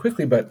resolved fairly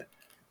quickly. But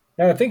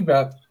now that I think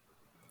about it,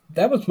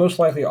 that was most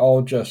likely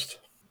all just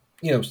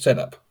set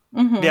up.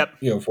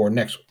 Yep. For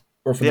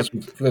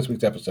this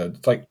week's episode.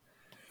 It's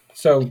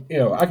so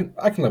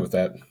I can live with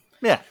that.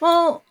 Yeah.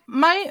 Well,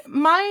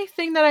 my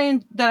thing that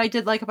I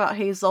did like about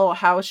Hazel,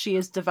 how she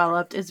is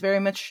developed, is very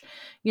much,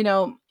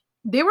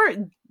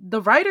 the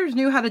writers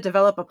knew how to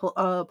develop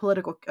a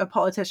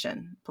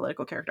politician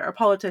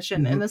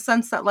in the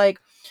sense that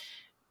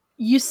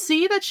you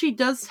see that she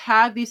does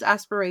have these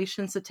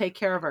aspirations to take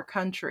care of her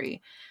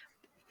country,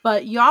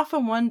 But you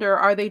often wonder,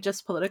 are they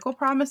just political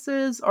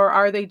promises, or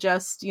are they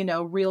just,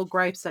 real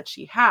gripes that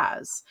she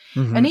has?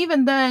 Mm-hmm. And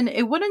even then,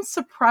 it wouldn't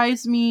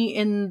surprise me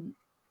in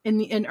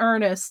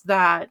earnest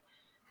that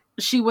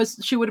she would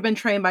have been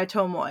trained by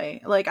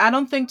Tomoe. Like, I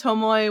don't think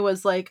Tomoe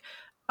was like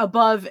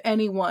above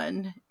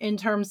anyone in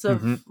terms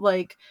Mm-hmm. of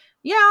like,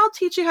 yeah, I'll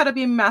teach you how to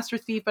be a master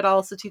thief, but I'll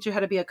also teach you how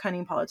to be a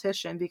cunning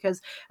politician.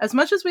 Because as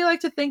much as we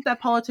like to think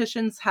that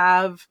politicians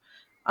have,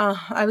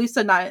 at least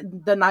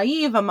the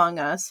naive among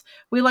us,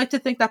 we like to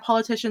think that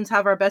politicians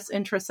have our best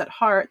interests at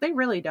heart. They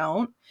really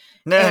don't.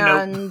 Nope.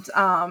 And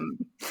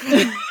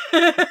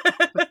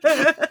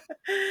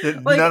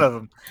like, None of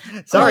them.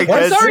 Sorry, What?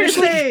 kids. sorry to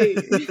say.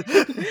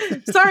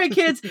 Sorry,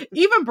 kids.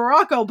 Even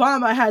Barack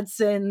Obama had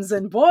sins,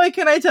 and boy,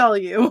 can I tell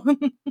you.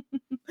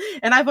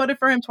 And I voted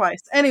for him twice.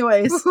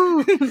 Anyways,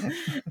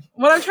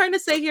 what I'm trying to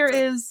say here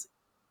is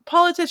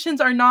politicians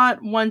are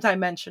not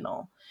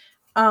one-dimensional.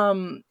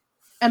 And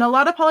a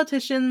lot of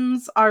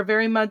politicians are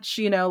very much,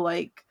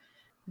 like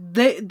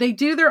they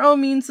do their own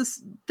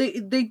means.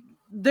 They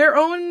their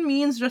own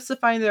means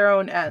justifying their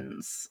own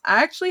ends.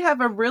 I actually have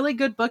a really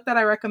good book that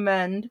I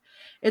recommend.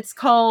 It's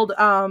called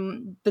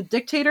The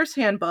Dictator's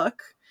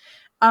Handbook.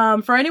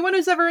 For anyone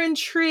who's ever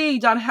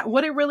intrigued on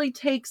what it really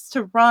takes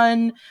to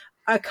run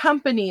a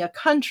company, a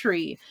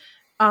country,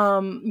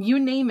 you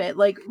name it,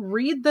 like,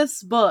 read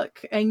this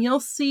book and you'll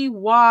see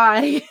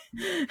why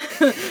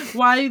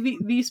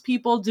these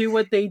people do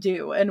what they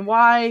do, and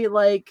why,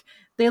 like,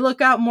 they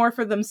look out more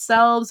for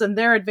themselves and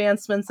their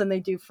advancements than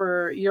they do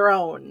for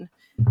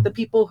the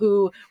people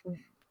who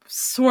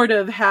sort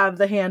of have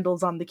the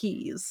handles on the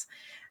keys.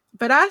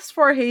 But as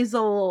for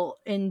Hazel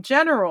in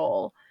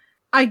general,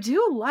 I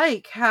do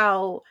like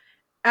how,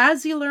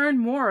 as you learn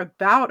more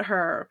about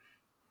her,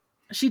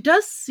 she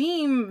does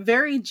seem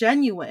very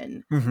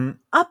genuine Mm-hmm.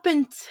 up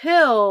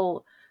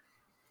until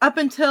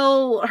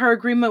her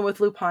agreement with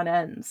Lupin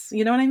ends.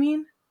 You know what I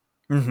mean?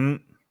 Mm-hmm.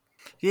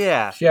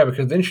 Yeah. Yeah,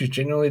 because then she's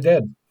genuinely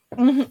dead.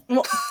 Mm-hmm.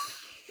 Well,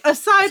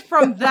 aside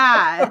from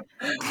that,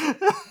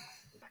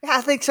 Yeah,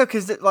 I think so,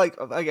 because, like,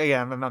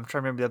 again, I'm trying to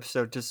remember the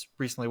episode, just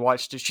recently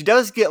watched it. She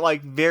does get,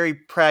 like, very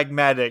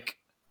pragmatic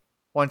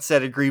once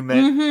that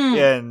agreement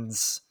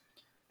ends.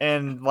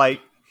 And, like,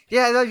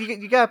 yeah, no,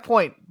 you got a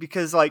point,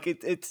 because, like,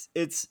 it's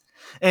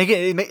and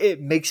again,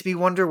 it makes me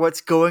wonder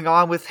what's going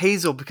on with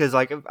Hazel, because,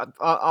 like,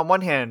 on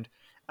one hand,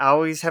 I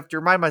always have to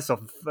remind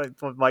myself,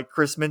 like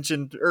Chris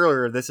mentioned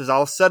earlier, this is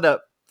all set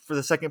up for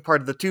the second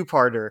part of the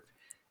two-parter.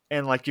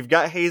 And, like, you've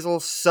got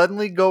Hazel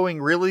suddenly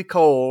going really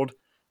cold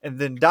and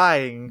then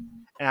dying.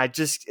 And I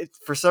just,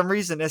 for some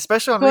reason,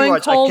 especially on going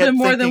rewatch, cold I kept in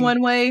more thinking, than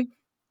one way.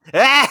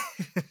 ah!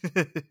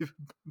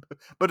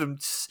 But I mean,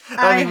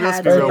 let's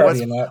be Very real. proud of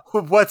you, Matt.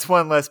 What's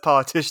one less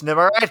politician? Am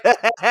I right?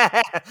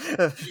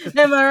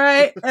 Am I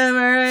right? Am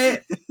I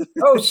right?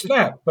 Oh,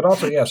 snap. But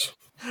also, yes.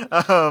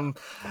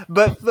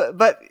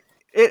 But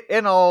it,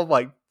 in all,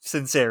 like,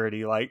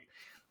 sincerity, like,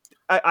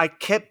 I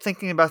kept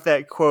thinking about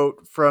that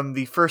quote from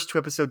the first two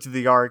episodes of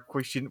the arc,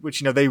 which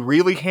they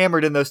really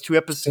hammered in those two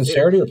episodes.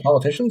 Sincerity of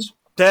politicians?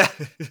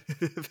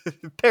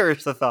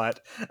 Perish the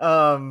thought.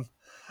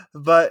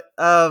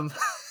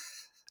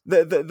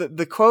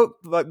 The quote,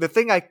 like, the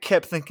thing I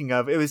kept thinking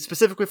of, it was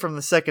specifically from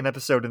the second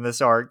episode in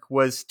this arc,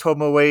 was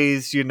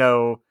Tomoe's,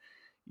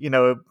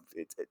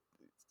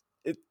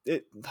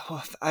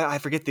 I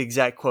forget the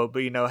exact quote,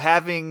 but,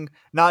 having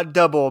not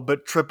double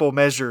but triple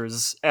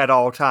measures at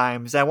all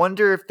times. I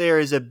wonder if there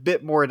is a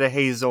bit more to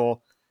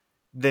Hazel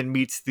than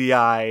meets the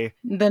eye.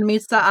 Then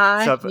meets the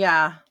eye. So,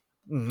 yeah.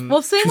 Mm-hmm.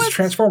 Well, same She's a with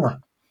transformer.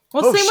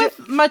 Well, same with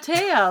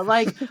Matea.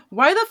 Like,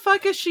 why the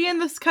fuck is she in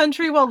this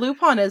country while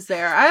Lupin is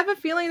there? I have a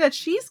feeling that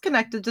she's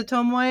connected to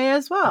Tomoe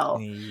as well.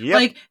 Yep.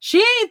 Like, she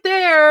ain't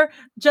there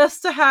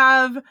just to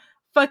have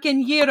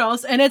fucking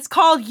gyros, and it's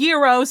called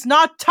gyros,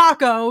 not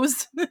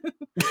tacos.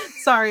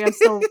 Sorry,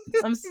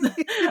 I'm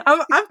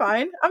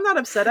fine. I'm not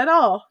upset at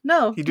all.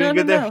 No, You doing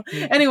good there?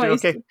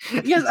 Anyways, okay?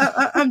 Yes,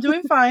 I'm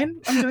doing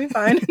fine. I'm doing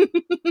fine.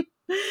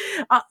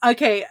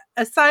 Okay,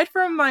 aside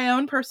from my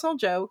own personal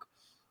joke,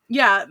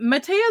 yeah,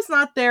 Matea's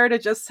not there to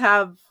just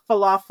have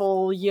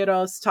falafel,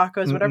 gyros,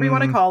 tacos, whatever you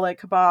want to call it,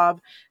 kebab.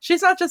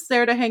 She's not just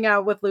there to hang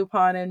out with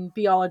Lupin and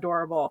be all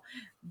adorable.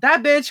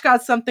 That bitch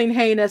got something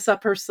heinous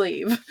up her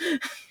sleeve.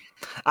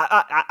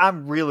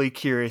 I'm really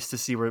curious to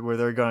see where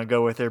they're going to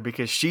go with her,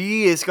 because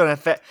she is going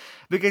to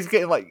because,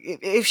 like,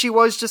 if she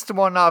was just a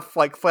one-off,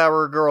 like,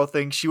 flower girl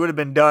thing, she would have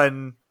been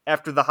done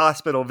after the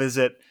hospital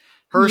visit.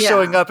 Her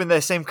showing up in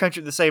the same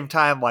country at the same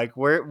time, like,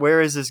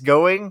 where is this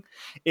going?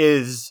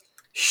 Is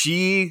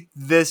she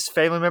this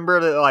family member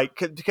that, like,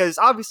 because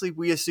obviously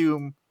we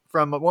assume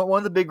from one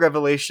of the big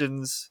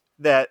revelations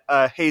that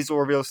Hazel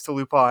reveals to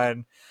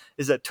Lupin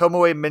is that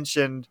Tomoe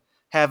mentioned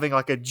having,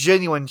 like, a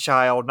genuine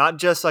child, not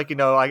just, like,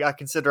 I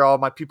consider all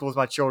my people as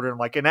my children,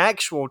 like an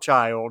actual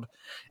child.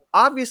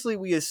 Obviously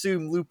we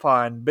assume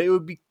Lupin, but it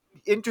would be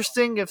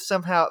interesting if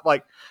somehow,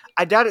 like,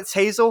 I doubt it's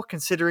Hazel,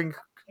 considering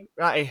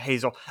not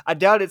Hazel. I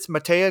doubt it's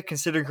Matea,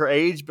 considering her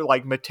age, but,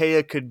 like,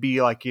 Matea could be,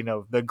 like,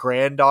 the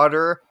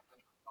granddaughter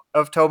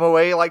of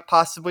Tomoe, like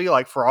possibly,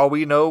 like for all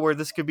we know where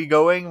this could be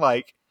going.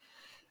 Like,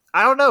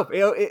 I don't know.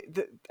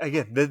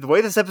 Again, the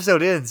way this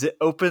episode ends, it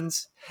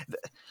opens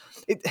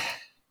it.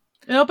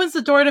 It opens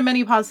the door to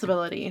many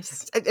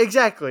possibilities.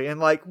 Exactly, and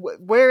like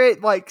where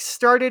it like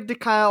started to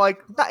kind of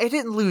like it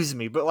didn't lose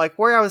me, but like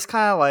where I was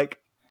kind of like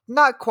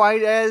not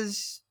quite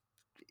as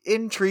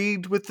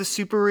intrigued with the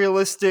super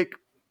realistic,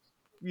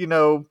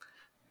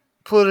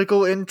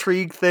 political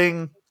intrigue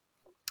thing.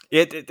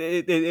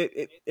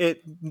 It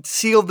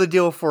sealed the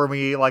deal for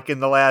me like in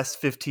the last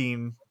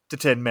 15 to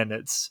 10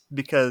 minutes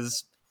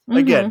because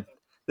again,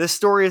 this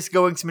story is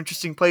going some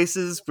interesting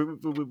places.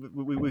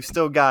 We've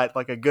still got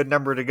like a good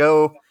number to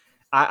go.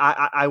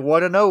 I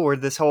want to know where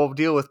this whole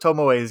deal with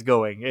Tomoe is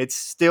going. It's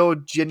still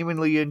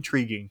genuinely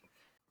intriguing.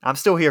 I'm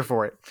still here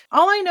for it.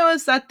 All I know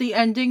is that the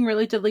ending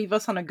really did leave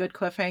us on a good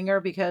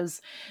cliffhanger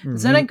because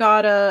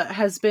Zenigata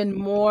has been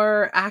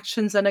more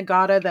action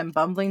Zenigata than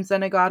bumbling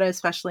Zenigata,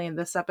 especially in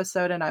this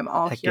episode, and I'm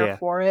all here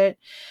for it.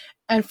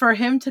 And for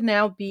him to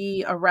now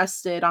be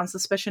arrested on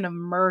suspicion of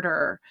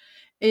murder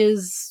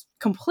is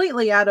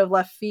completely out of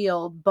left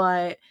field,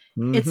 but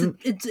it's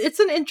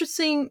an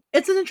interesting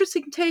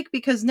take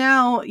because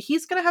now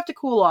he's gonna have to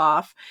cool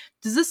off.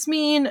 Does this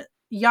mean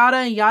Yada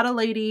and Yada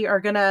Lady are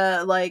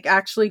gonna like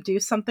actually do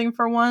something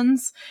for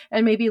once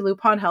and maybe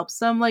Lupin helps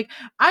them? Like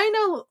I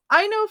know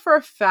for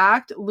a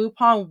fact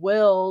Lupin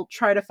will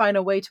try to find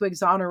a way to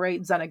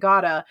exonerate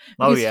Zenigata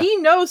because he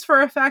knows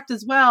for a fact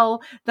as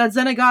well that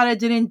Zenigata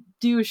didn't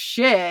do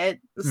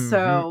shit.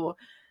 So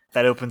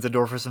that opens the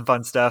door for some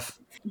fun stuff.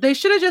 They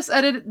should have just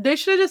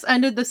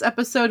ended this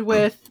episode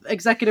with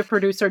executive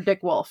producer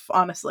Dick Wolf,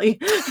 honestly.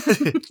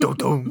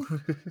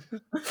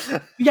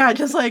 Yeah,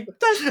 just like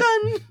dun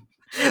dun.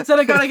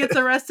 Zenigata gets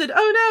arrested.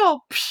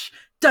 Oh no! Psh,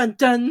 dun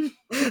dun.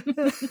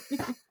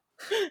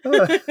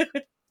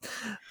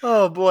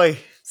 Oh boy.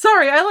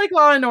 Sorry, I like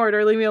Law and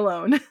Order. Leave me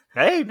alone.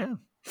 Hey,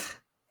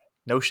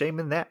 no shame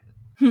in that.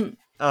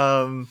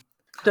 I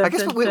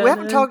guess we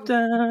haven't talked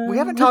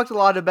a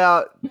lot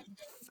about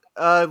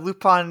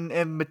Lupin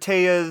and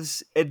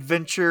Matea's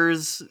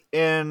adventures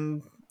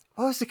in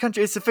what was the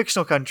country? It's a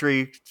fictional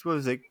country. What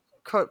was it?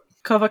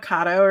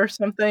 Covacado or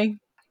something.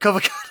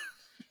 Covacado.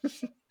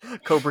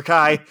 Cobra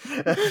Kai.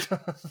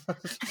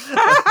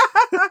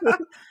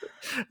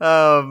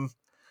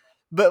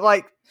 But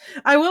like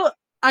I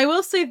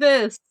will say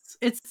this.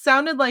 It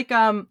sounded like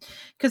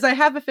because I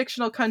have a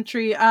fictional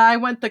country. I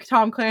went the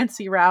Tom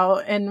Clancy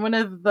route in one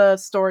of the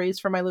stories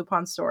for my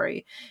Lupin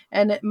story,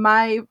 and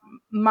my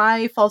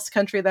false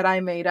country that I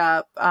made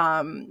up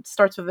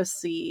starts with a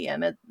C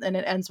and it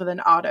ends with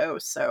an auto.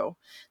 So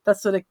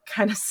that's what it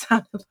kind of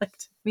sounded like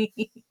to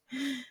me.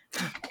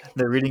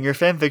 They're reading your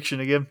fan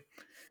fiction again.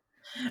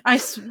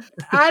 I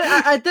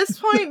at this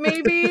point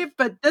maybe,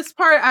 but this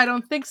part I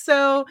don't think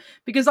so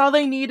because all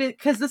they needed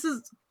because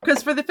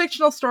for the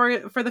fictional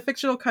story for the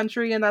fictional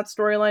country in that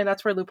storyline,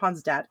 that's where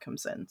Lupin's dad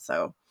comes in.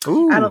 So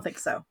I don't think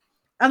so.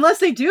 Unless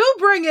they do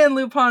bring in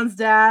Lupin's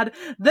dad,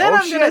 then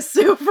I'm going to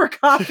sue for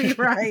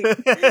copyright.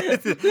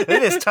 It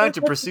is time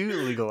to pursue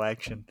legal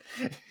action.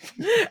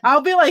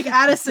 I'll be like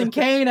Addison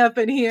Kane up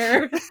in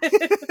here.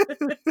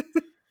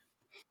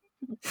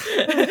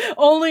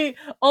 only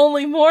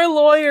more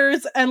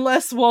lawyers and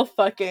less wolf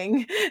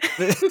fucking.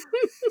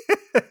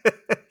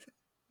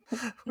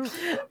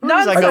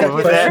 Not I got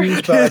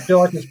questions, but I feel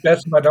like it's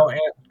best if I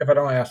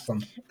don't ask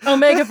them.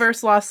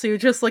 Omegaverse lawsuit.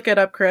 Just look it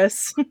up,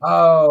 Chris.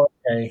 Oh,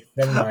 okay.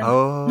 Never mind.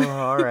 Oh,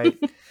 all right.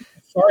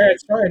 Sorry,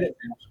 I didn't.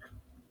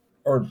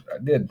 Or I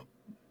did.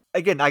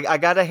 Again, I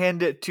gotta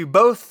hand it to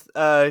both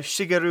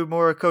Shigeru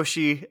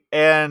Morikoshi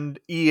and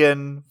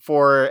Ian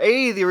for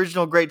the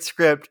original great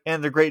script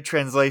and the great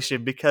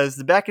translation, because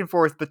the back and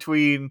forth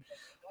between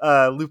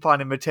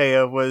Lupin and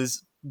Matea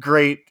was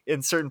great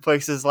in certain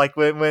places, like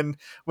when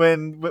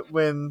I'm not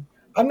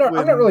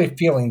really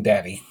feeling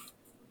Daddy.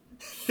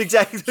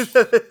 Exactly.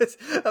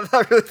 I'm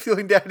not really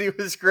feeling Daddy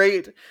was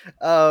great.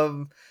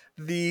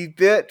 The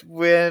bit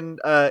when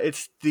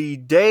it's the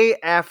day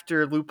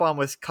after Lupin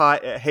was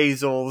caught at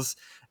Hazel's,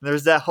 and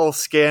there's that whole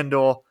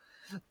scandal,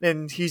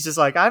 and he's just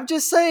like, I'm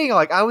just saying,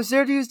 like, I was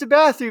there to use the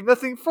bathroom,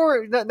 nothing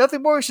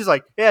more. She's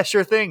like, yeah,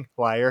 sure thing,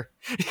 liar.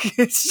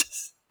 It's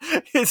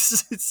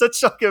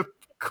such like a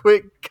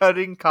quick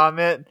cutting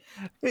comment.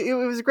 It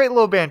was a great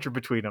little banter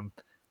between them,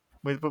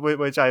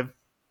 which I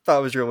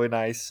thought was really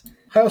nice.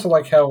 I also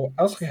like how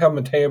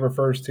Matea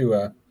refers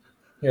to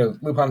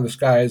Lupin in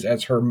disguise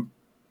as her,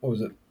 what was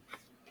it,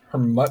 her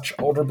much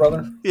older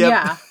brother. Yep.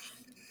 Yeah,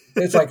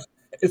 it's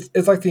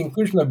like the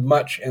inclusion of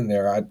much in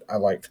there. I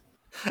liked.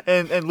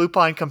 And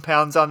Lupin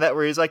compounds on that,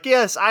 where he's like,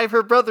 yes, I have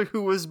her brother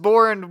who was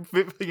born,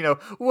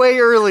 way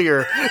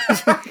earlier.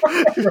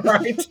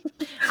 Right.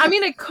 I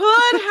mean, it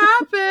could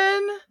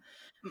happen.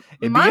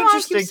 My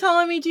mom keeps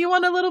telling me, do you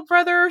want a little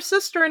brother or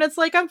sister? And it's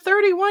like, I'm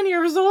 31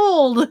 years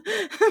old.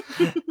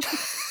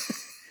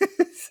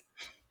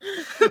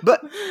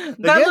 But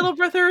that little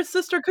brother or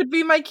sister could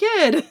be my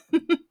kid.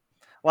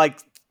 Like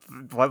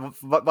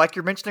like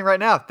you're mentioning right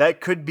now,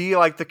 that could be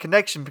like the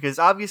connection, because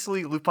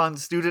obviously Lupin's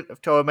a student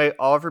of Toomei,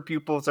 all of her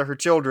pupils are her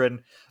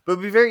children, but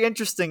it'd be very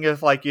interesting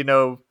if, like,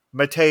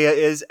 Matea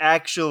is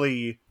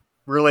actually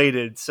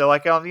related. So,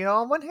 like,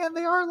 on one hand,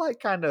 they are like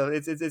kind of,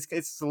 it's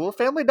a little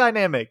family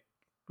dynamic,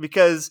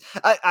 because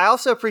I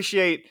also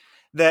appreciate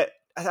that.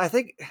 I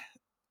think,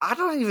 I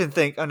don't even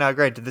think, oh no,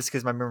 granted, this is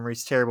because my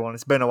memory's terrible and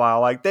it's been a while,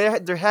 like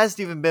there hasn't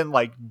even been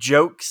like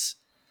jokes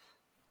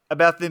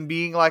about them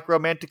being like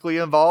romantically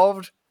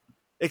involved.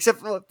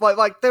 Except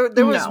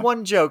there was No.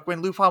 one joke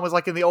when Lupin was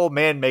like in the old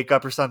man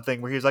makeup or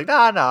something, where he was like, no,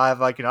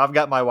 I've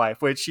got my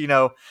wife, which,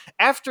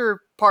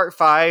 after part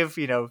 5,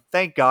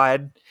 thank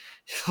God,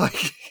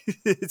 like,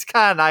 it's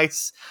kind of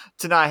nice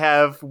to not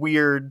have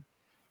weird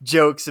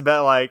jokes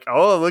about like,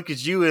 oh, look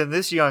at you in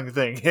this young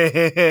thing.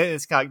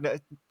 It's kind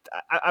of,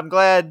 I'm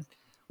glad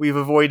we've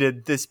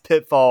avoided this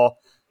pitfall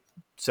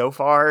so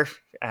far.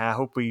 I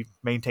hope we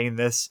maintain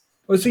this.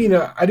 Well, see,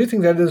 I do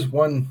think that is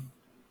one.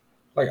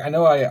 Like, I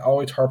know I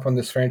always harp on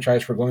this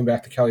franchise for going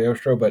back to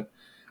Cagliostro, but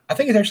I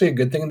think it's actually a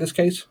good thing in this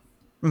case.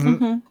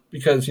 Mm-hmm.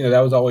 Because, that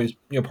was always,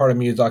 part of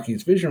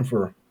Miyazaki's vision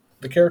for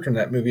the character in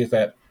that movie, is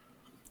that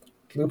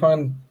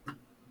Lupin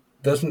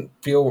doesn't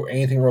feel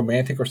anything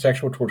romantic or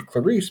sexual towards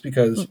Clarice,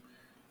 because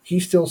he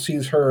still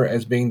sees her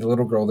as being the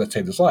little girl that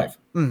saved his life.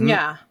 Mm-hmm.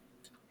 Yeah.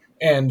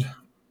 And,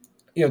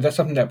 that's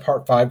something that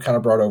part 5 kind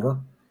of brought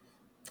over.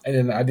 And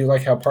then I do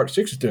like how part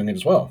 6 is doing it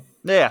as well.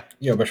 Yeah.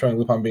 By showing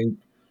Lupin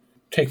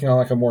taking on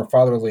like a more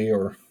fatherly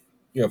or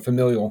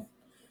familial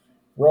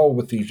role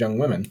with these young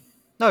women.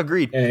 No,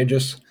 agreed. And it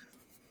just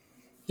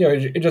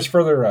it just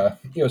further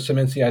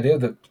cements the idea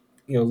that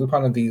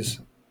Lupin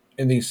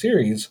in these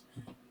series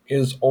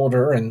is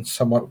older and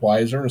somewhat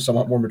wiser and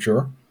somewhat more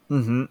mature.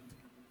 Mm-hmm.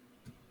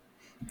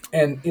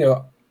 And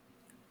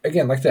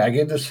again, like that, I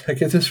give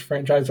this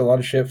franchise a lot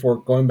of shit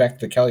for going back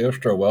to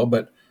Cagliostro well,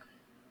 but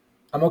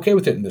I'm okay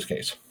with it in this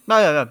case.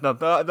 No,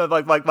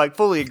 like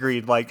fully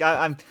agreed. Like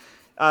I'm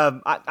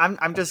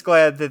just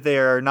glad that they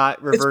are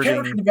not reverting. It's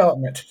character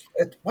development.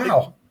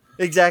 Wow.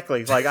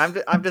 Exactly. Like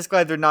I'm just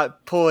glad they're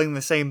not pulling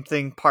the same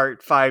thing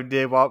part 5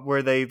 did,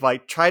 where they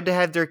like tried to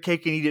have their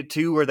cake and eat it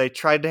too, where they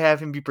tried to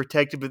have him be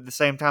protected, but at the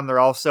same time they're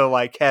also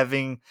like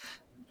having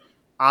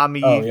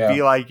Ami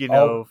be like,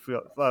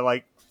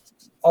 like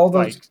all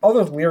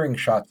those leering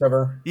shots of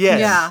her.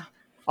 Yes. Yeah.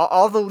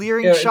 All the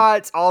leering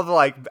shots, all the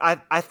like,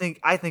 I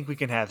think we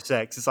can have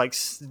sex. It's like,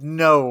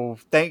 no,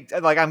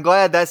 I'm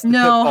glad that's the no,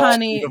 pitfall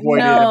honey,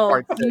 avoided in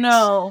part 6.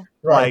 No,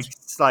 right.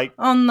 Like,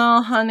 oh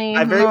no, honey,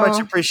 I very much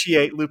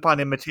appreciate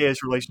Lupin and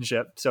Matea's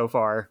relationship so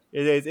far.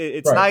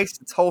 It's right. nice,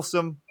 it's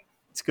wholesome,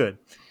 it's good.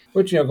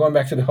 Which going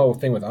back to the whole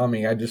thing with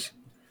Ami, I just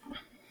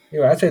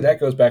I'd say that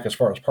goes back as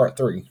far as part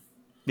 3.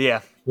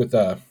 Yeah, with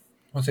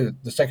let's say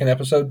the second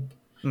episode.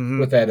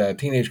 Mm-hmm. With that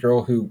teenage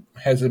girl who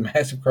has a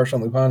massive crush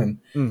on Lupin,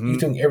 and he's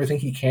doing everything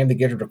he can to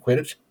get her to quit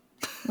it.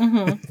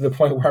 Mm-hmm. To the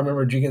point where I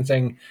remember Jigen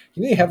saying,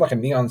 "You need to have like a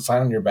neon sign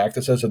on your back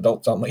that says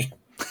adults only."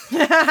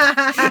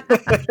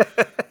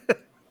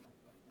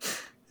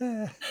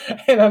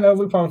 And I know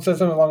Lupin says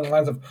something along the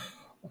lines of,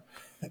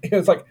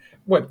 "It's like,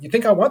 what, you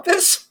think I want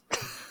this?"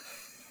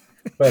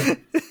 But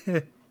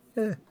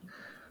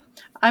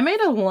I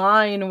made a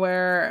line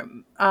where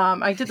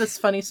I did this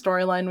funny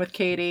storyline with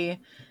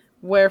Katie,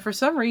 where for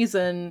some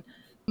reason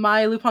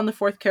my Lupin the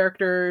Fourth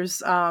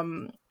characters,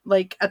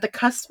 like at the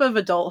cusp of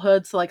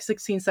adulthood, so like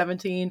 16,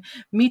 17,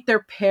 meet their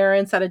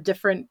parents at a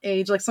different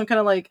age, like some kind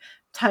of like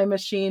time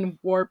machine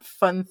warp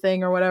fun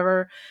thing or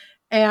whatever.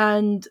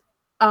 And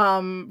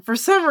for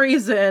some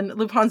reason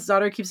Lupin's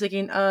daughter keeps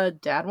thinking,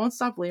 Dad won't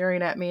stop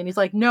leering at me, and he's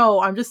like,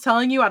 no, I'm just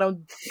telling you, I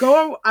don't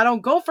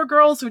go for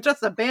girls who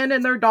just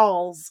abandon their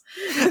dolls.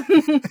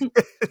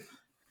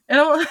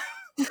 And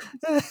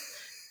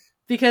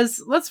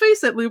because let's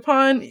face it,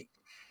 Lupin,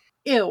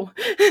 ew.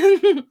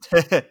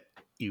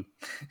 Ew.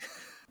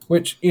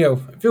 which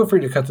feel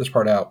free to cut this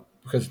part out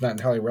because it's not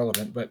entirely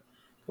relevant, but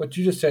what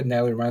you just said,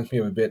 Natalie, reminds me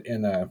of a bit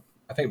in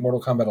I think Mortal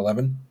Kombat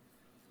 11.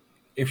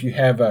 If you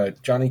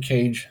have Johnny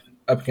Cage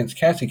up against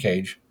Cassie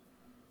Cage,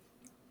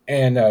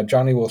 and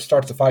Johnny will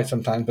start the fight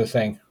sometimes by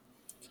saying,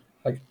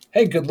 like,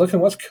 "Hey, good looking,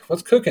 what's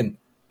cooking?"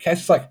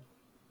 Cassie's like,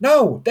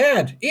 "No,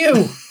 Dad,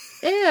 ew."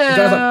 Ew.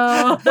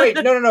 Like, wait,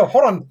 no,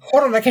 hold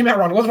on, that came out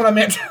wrong. It wasn't what I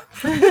meant.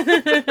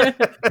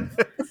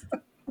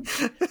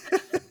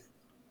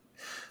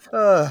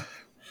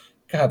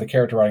 God, the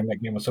character writing in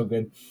that game was so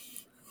good.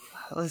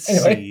 Let's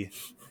see.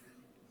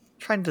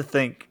 Trying to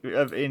think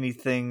of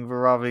anything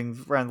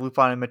revolving around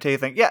Lupin and Matea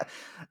thing. Yeah,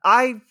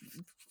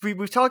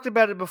 we've talked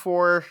about it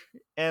before,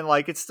 and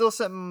like it's still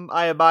something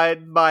I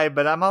abide by,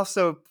 but I'm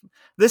also,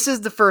 this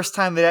is the first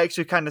time that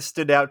actually kind of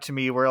stood out to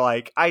me where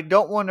like I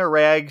don't want to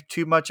rag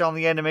too much on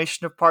the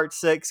animation of part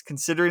 6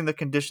 considering the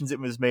conditions it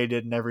was made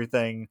in and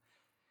everything.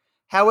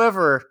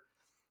 However,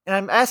 and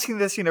I'm asking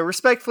this,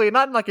 respectfully,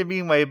 not in like a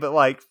mean way, but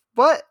like,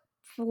 what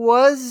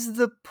was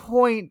the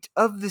point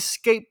of the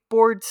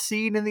skateboard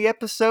scene in the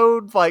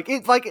episode? Like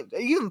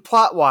even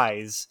plot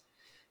wise,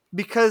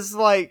 because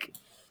like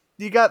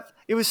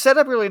it was set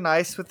up really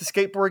nice with the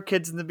skateboard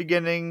kids in the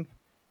beginning.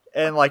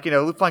 And, like, you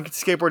know, Lupin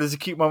gets the skateboard as a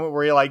cute moment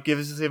where he, like,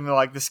 gives him,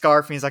 like, the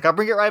scarf and he's like, I'll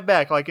bring it right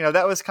back. Like, you know,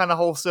 that was kind of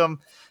wholesome.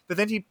 But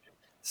then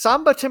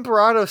Samba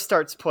Temporado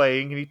starts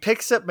playing and he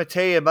picks up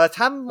Matei. And by the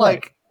time,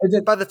 like,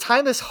 by the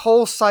time this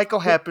whole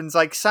cycle happens,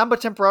 like, Samba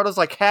Temporado's,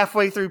 like,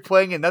 halfway through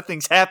playing and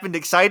nothing's happened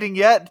exciting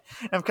yet.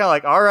 And I'm kind of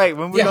like, all right,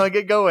 when are we going to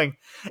get going?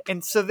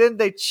 And so then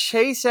they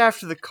chase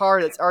after the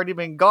car that's already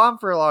been gone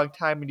for a long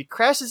time and he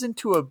crashes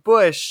into a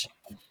bush.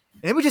 And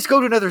then we just go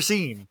to another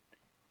scene.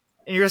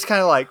 And you're just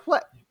kind of like,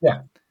 what?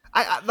 Yeah.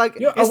 I like,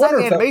 it's not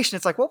an animation.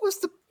 It's like, what was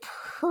the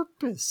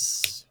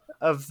purpose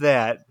of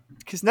that?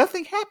 Because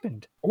nothing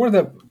happened. I wonder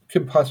if that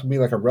could possibly be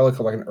like a relic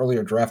of like an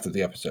earlier draft of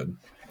the episode.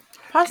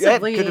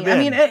 Possibly. I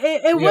mean,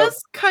 it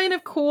was kind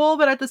of cool,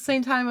 but at the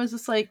same time, I was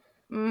just like,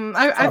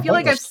 I feel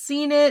like I've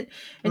seen it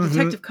in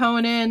Detective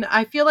Conan.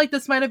 I feel like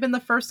this might have been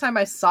the first time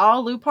I saw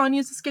Lupin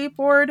use a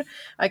skateboard.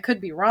 I could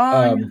be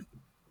wrong.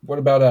 What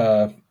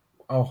about,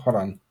 hold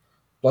on.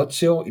 Blood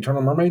Seal,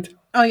 Eternal Mermaid?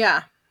 Oh,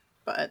 yeah.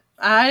 But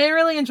I didn't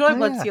really enjoy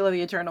Blood Seal of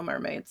the Eternal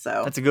Mermaid,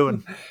 so. That's a good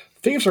one.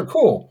 Thieves are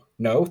cool.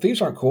 No,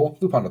 thieves aren't cool.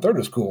 Lupin the Third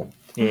is cool.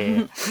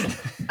 Yeah.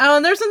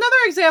 And there's another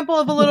example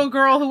of a little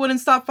girl who wouldn't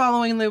stop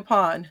following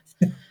Lupin.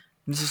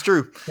 This is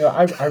true. Yeah,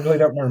 I really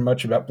don't remember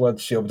much about Blood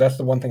Seal, but that's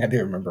the one thing I do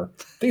remember.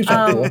 Thieves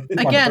aren't cool.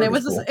 Again, it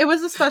was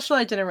a special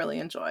I didn't really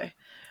enjoy.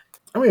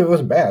 I mean, it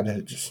wasn't bad.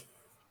 It just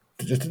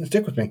didn't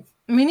stick with me.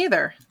 Me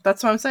neither.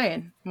 That's what I'm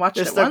saying. Watched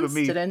it once.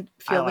 Didn't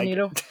feel the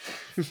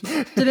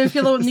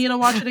need to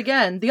watch it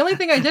again. The only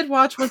thing I did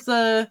watch was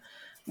the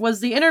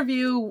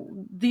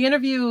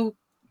interview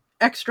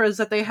extras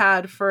that they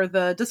had for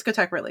the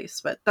Discotheque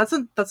release, but that's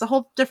a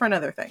whole different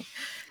other thing.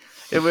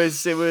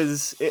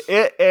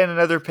 It and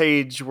another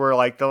page were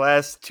like the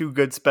last two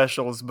good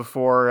specials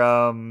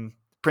before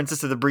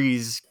Princess of the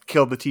Breeze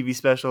killed the TV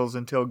specials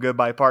until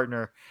Goodbye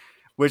Partner,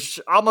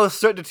 which almost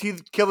started to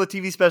kill the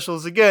TV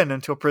specials again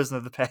until Prison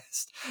of the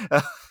Past.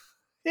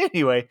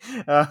 Anyway,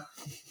 but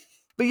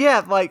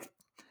yeah, like,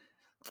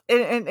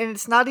 and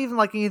it's not even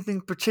like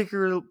anything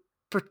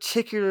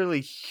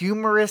particularly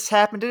humorous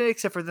happened in it,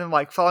 except for them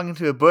like falling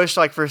into a bush.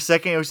 Like for a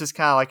second, it was just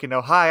kind of like, you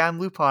know, hi, I'm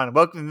Lupin.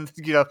 Welcome,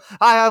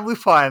 hi, I'm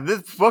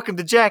Lupin. Welcome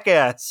to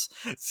Jackass.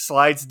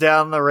 Slides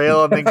down the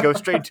rail and then goes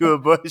straight to a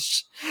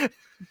bush.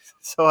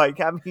 So like,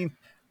 I mean,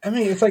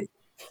 it's like.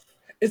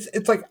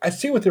 It's like I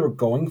see what they were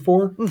going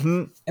for,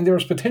 and there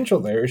was potential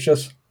there. It's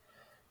just,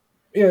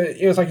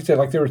 it was like you said,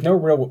 like there was no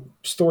real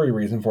story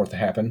reason for it to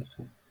happen.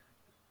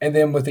 And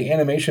then with the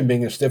animation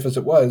being as stiff as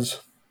it was,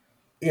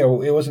 it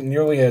wasn't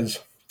nearly as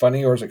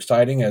funny or as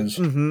exciting as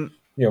it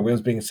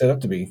was being set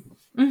up to be.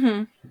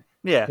 Mm-hmm.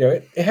 Yeah,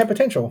 it had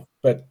potential,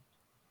 but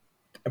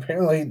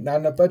apparently not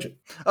enough budget.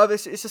 Oh,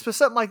 it's just for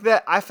something like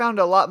that. I found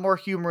a lot more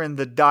humor in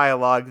the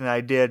dialogue than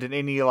I did in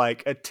any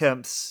like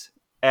attempts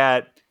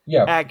at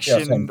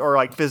action or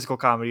like physical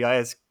comedy,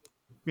 as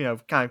you know,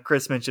 kind of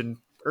Chris mentioned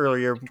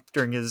earlier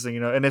during his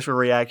initial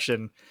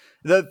reaction.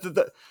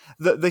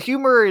 The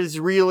humor is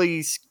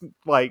really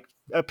like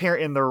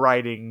apparent in the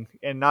writing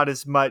and not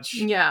as much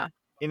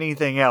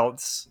anything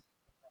else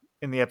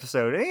in the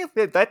episode. And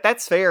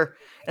that's fair.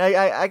 And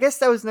I guess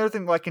that was another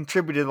thing that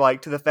contributed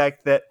to the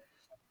fact that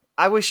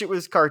I wish it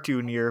was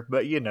cartoonier,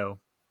 but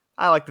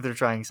I like that they're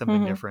trying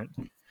something different.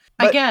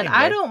 But again, anyway.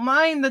 I don't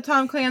mind the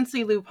Tom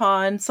Clancy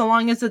Lupin so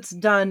long as it's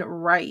done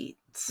right.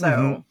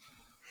 So,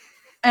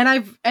 and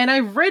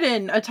I've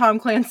written a Tom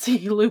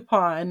Clancy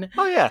Lupin.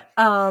 Oh yeah.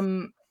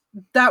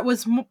 That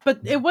was, but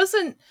it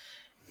wasn't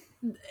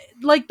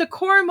like the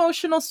core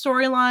emotional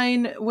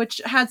storyline, which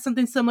had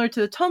something similar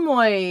to the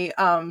Tomoe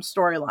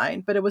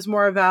storyline, but it was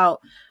more about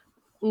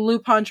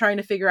Lupin trying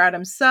to figure out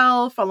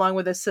himself along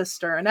with his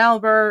sister and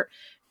Albert,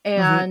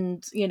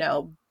 and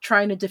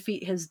trying to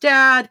defeat his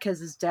dad because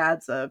his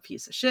dad's a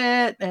piece of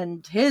shit,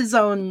 and his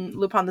own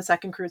Lupin the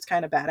Second crew is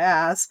kind of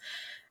badass.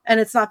 And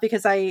it's not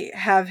because I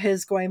have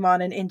his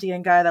Goemon, an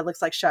Indian guy that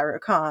looks like Shah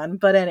Rukh Khan,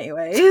 but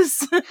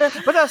anyways.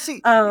 But now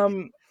see,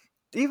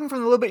 even from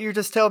the little bit you're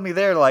just telling me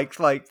there, like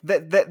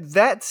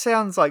that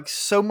sounds like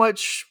so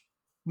much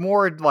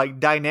more like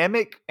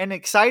dynamic and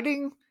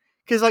exciting.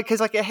 Cause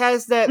it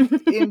has that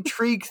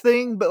intrigue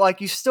thing,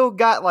 but you still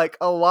got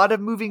a lot of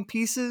moving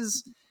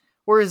pieces.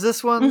 Whereas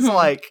this one's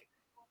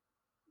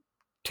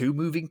two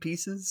moving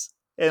pieces,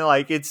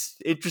 and it's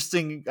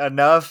interesting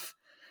enough,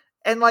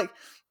 and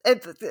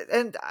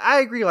and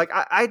I agree.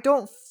 I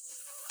don't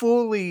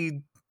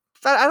fully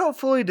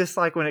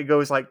dislike when it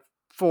goes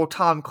full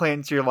Tom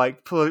Clancy or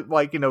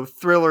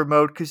thriller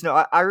mode, because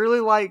I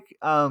really like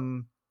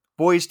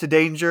Boys to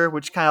Danger,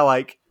 which kind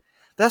of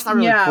that's not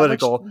really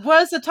political. Which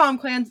was a Tom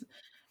Clancy.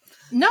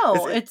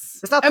 No,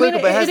 it's not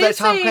political, but it has that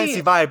Tom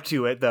Clancy vibe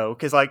to it, though,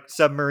 because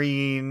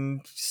submarine,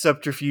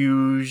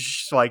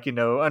 subterfuge,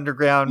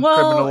 underground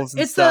criminals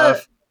and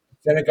stuff.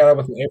 Then it got up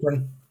with an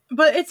apron.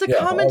 But it's a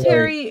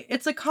commentary.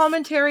 It's a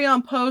commentary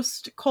on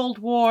post Cold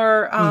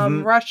War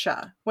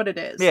Russia. What it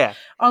is,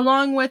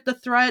 along with the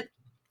threat,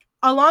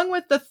 along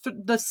with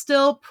the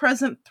still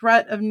present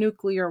threat of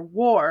nuclear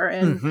war,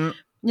 and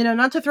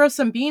not to throw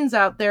some beans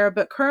out there,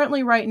 but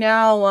currently right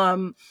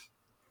now,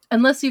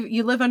 unless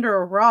you live under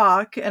a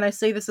rock, and I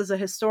say this as a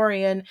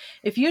historian,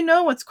 if you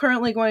know what's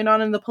currently going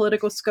on in the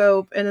political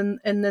scope and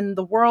then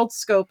the world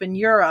scope in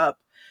Europe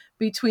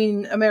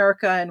between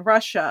America and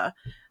Russia,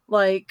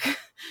 like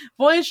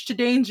Voyage to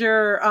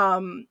Danger,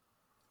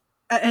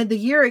 and the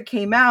year it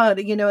came out,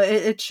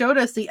 it showed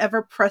us the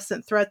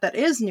ever-present threat that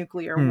is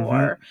nuclear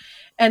war.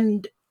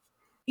 And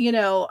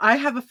I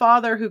have a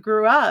father who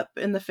grew up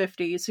in the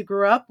 50s, who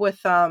grew up with,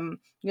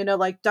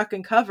 like duck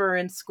and cover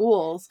in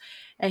schools.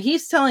 And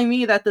he's telling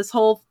me that this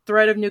whole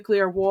threat of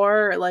nuclear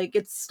war, like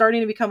it's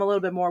starting to become a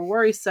little bit more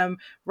worrisome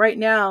right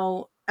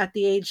now at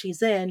the age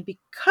he's in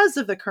because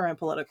of the current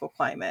political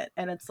climate.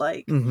 And it's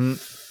like,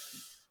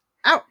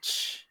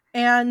 ouch.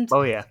 And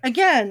oh yeah,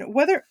 again,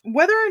 whether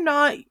or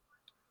not,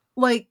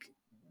 like,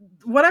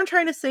 what I'm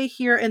trying to say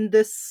here in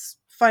this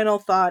final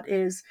thought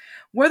is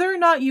whether or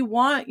not you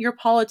want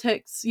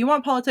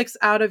politics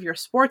out of your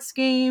sports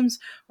games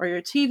or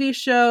your TV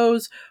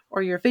shows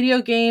or your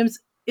video games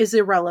is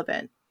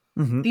irrelevant.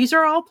 These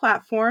are all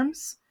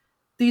platforms.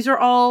 These are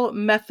all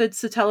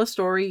methods to tell a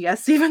story.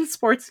 Yes, even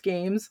sports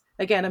games.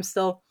 Again, I'm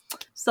still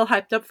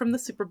hyped up from the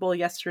Super Bowl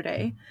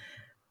yesterday.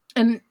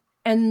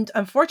 And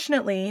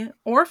unfortunately,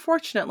 or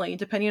fortunately,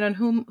 depending on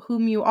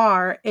whom you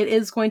are, it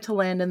is going to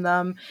land in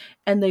them,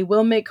 and they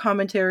will make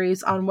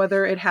commentaries on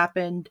whether it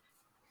happened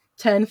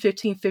 10,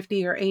 15,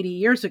 50, or 80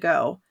 years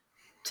ago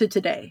to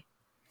today.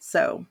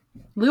 So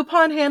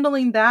Lupin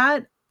handling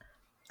that,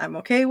 I'm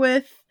okay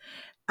with.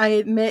 I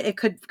admit it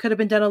could have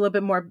been done a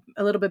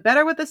little bit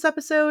better with this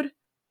episode,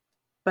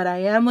 but I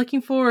am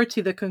looking forward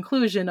to the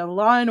conclusion of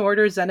Law and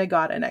Order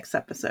Zenigata next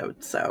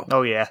episode. So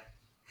oh yeah,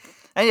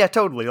 and yeah,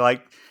 totally.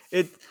 Like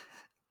it.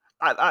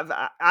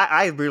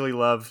 I really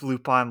love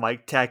Lupin,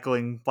 like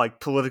tackling like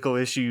political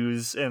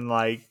issues and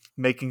like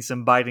making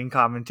some biting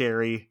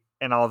commentary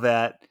and all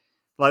that.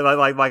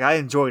 Like I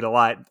enjoyed a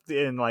lot,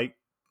 and like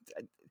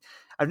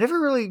I've never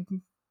really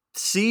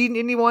seen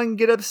anyone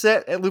get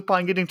upset at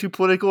Lupin getting too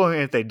political. I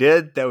mean, if they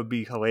did, that would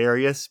be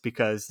hilarious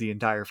because the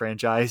entire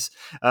franchise.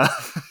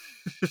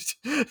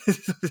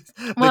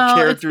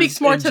 It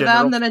speaks more to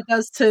them than it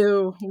does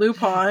to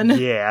Lupin.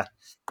 Yeah.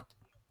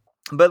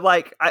 But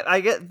like I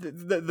get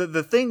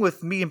the thing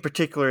with me in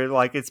particular,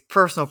 like it's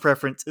personal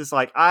preference, is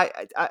like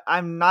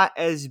I'm not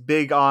as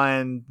big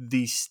on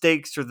the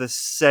stakes or the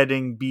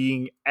setting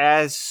being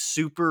as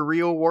super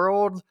real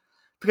world,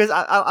 because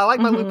I like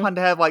my Lupin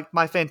to have like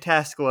my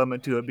fantastical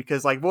element to it,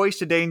 because like Voyage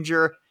to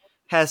Danger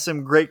has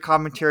some great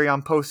commentary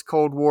on post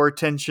Cold War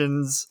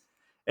tensions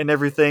and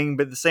everything,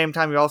 but at the same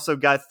time you also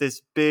got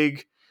this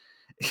big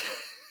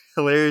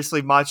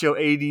hilariously macho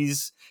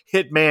 80s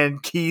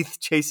hitman Keith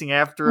chasing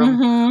after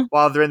him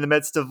while they're in the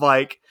midst of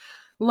like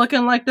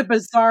looking like the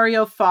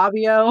Bizarro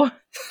Fabio.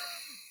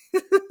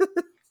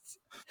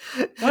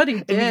 What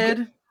he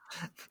did.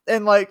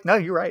 And like, no,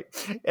 you're right.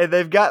 And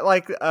they've got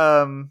like what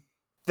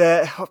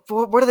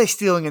are they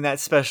stealing in that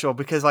special?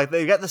 Because like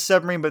they've got the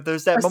submarine, but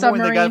there's that moment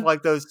when they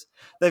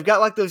got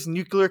like those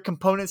nuclear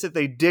components that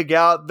they dig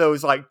out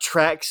those like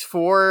tracks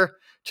for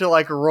to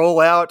like roll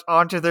out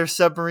onto their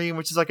submarine,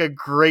 which is like a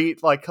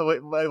great like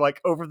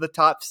over the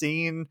top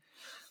scene.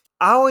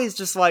 I always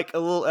just like a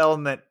little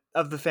element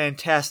of the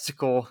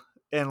fantastical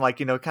and like,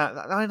 kind of,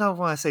 I don't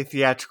want to say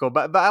theatrical,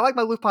 but I like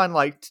my Lupin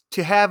like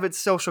to have its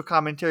social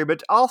commentary,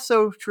 but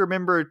also to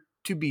remember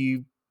to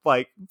be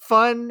like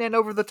fun and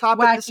over the top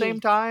at the same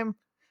time.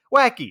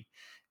 Wacky.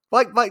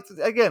 Like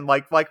again,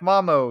 like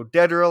Mamo,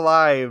 Dead or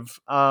Alive,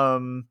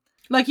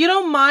 like you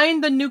don't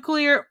mind the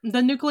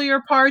nuclear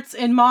parts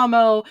in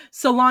Mamo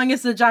so long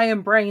as the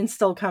giant brain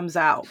still comes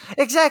out.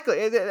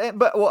 Exactly.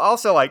 But well,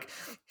 also like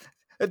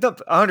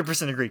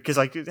 100% agree, because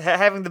like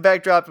having the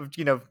backdrop of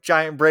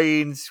giant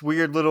brains,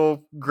 weird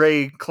little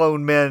gray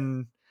clone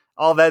men,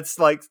 all that's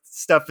like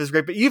stuff is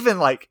great. But even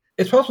like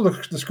it's possible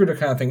to screw that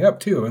kind of thing up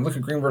too. And look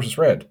at Green versus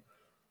Red.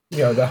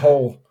 The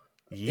whole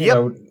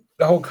the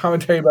whole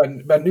commentary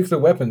about nuclear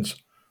weapons.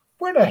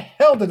 Where the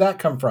hell did that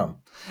come from?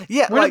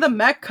 Yeah, where did the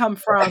mech come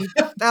from?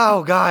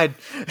 Oh God!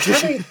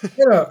 I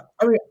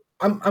mean,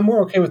 I'm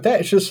more okay with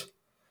that. It's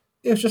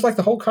just like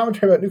the whole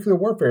commentary about nuclear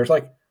warfare. It's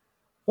like,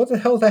 what the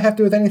hell does that have to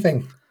do with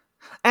anything?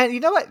 And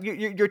you know what?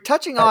 You're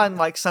touching on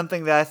like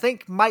something that I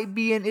think might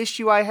be an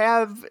issue I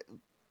have.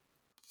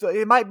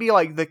 It might be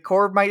like the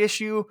core of my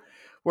issue,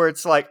 where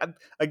it's like,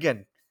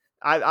 again,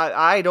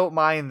 I don't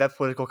mind that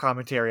political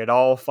commentary at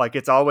all. Like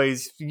it's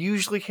always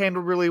usually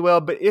handled really well,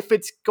 but if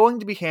it's going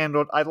to be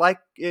handled, I'd like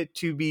it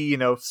to be,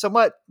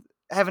 somewhat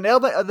have an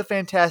element of the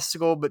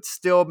fantastical, but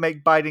still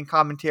make biting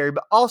commentary.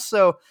 But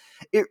also,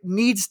 it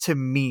needs to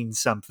mean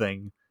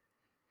something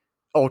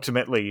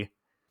ultimately.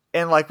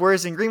 And like,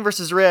 whereas in Green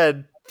versus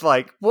Red,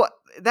 like what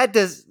that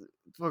does.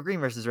 Well, Green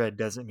versus Red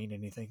doesn't mean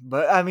anything,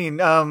 but I mean,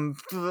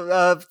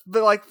 but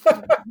like,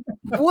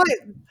 what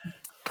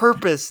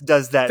purpose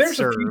does that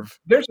serve?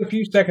 There's a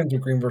few seconds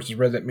of Green versus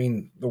Red that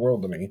mean the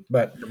world to me,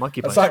 but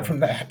aside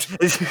from that,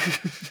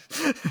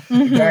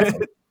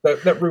 exactly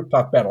that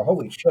rooftop battle,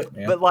 holy shit,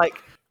 man! But like,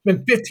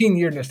 been 15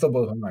 years and it still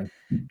blows my mind.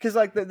 Because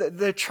like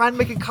they're trying to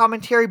make a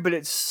commentary, but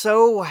it's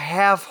so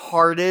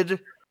half-hearted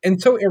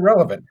and so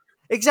irrelevant.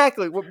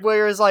 Exactly.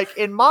 Whereas like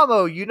in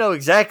Mamo, you know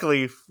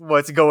exactly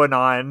what's going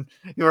on.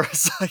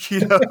 Whereas like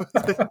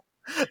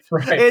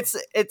Right.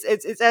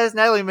 It's as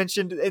Natalie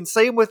mentioned, and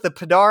same with the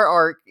Padar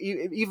arc.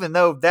 Even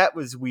though that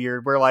was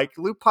weird, where like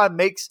Lupin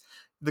makes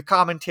the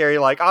commentary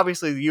like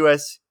obviously the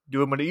U.S.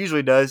 doing what it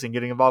usually does and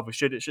getting involved with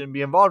shit it shouldn't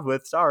be involved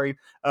with. Sorry.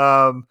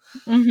 But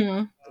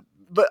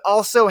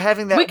also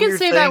having that we can weird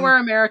say thing, that we're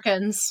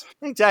Americans.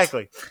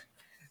 Exactly.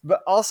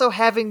 But also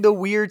having the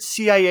weird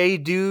CIA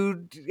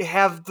dude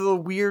have the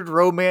weird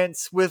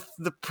romance with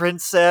the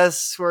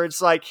princess, where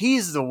it's like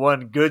he's the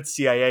one good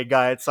CIA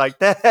guy. It's like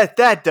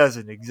that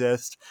doesn't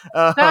exist.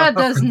 That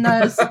does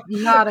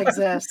not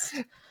exist.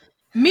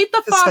 Meet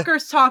the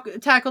Fockers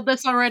tackled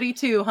this already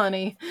too,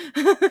 honey.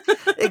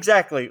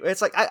 Exactly.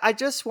 It's like I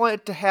just want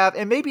it to have,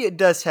 and maybe it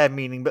does have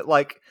meaning, but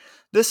like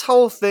this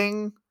whole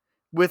thing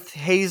with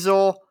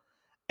Hazel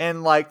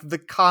and like the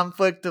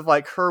conflict of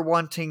like her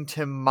wanting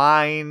to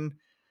mine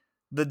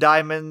the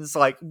diamonds,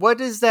 like what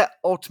is that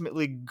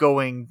ultimately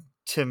going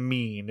to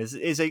mean?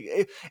 Is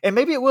a, and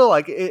maybe it will,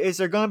 like, is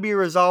there going to be a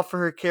resolve for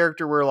her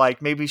character where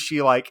like maybe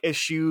she like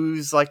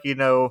eschews like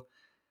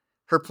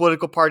her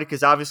political party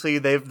because obviously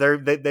they've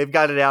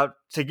got it out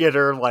to get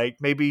her, like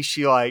maybe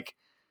she like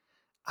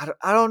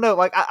I don't know,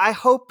 like I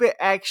hope it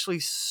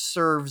actually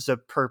serves a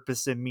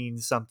purpose and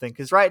means something,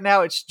 because right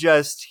now it's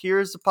just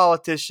here's a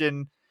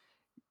politician,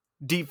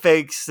 deep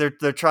fakes, they're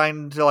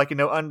trying to like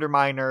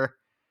undermine her,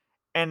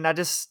 and I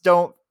just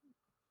don't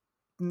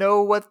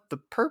know what the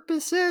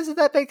purpose is, if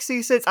that makes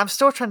any sense. I'm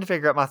still trying to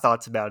figure out my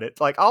thoughts about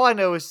it. Like all I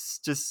know is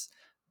just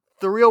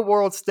the real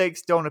world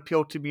stakes don't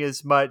appeal to me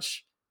as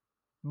much,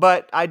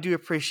 but I do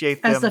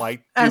appreciate them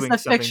as the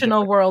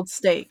fictional world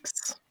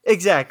stakes.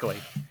 Exactly.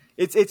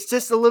 It's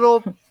just a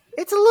little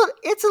it's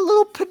a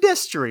little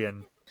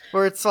pedestrian,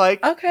 where it's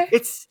like okay,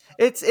 it's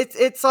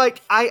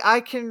like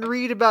I can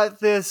read about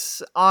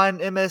this on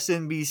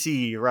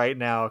MSNBC right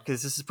now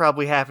because this is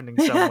probably happening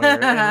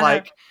somewhere. And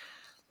like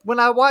when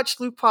I watch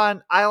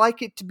Lupin, I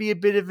like it to be a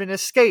bit of an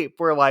escape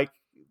where like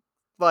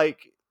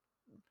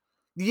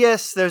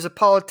yes, there's a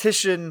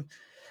politician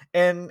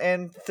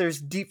and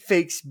there's deep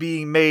fakes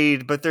being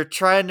made, but they're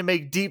trying to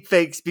make deep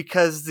fakes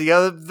because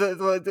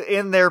the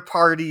in their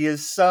party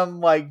is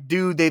some like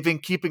dude they've been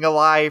keeping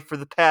alive for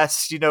the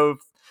past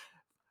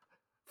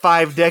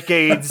 5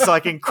 decades,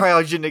 like in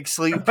cryogenic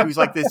sleep, who's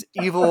like this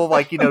evil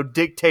like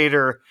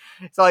dictator.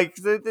 It's like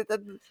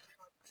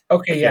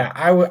okay, yeah,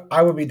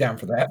 I would be down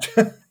for that.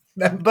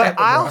 But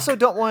I also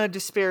don't want to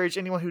disparage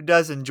anyone who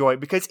does enjoy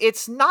it, because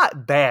it's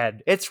not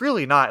bad. It's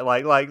really not.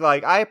 Like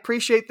I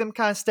appreciate them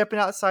kind of stepping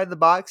outside the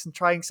box and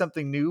trying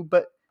something new,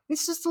 but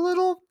it's just a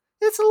little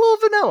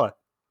vanilla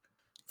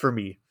for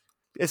me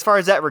as far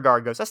as that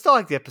regard goes. I still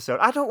like the episode.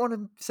 I don't want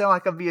to sound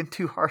like I'm being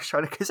too harsh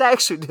on it, because I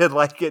actually did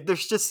like it.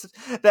 There's just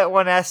that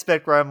one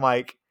aspect where I'm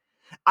like,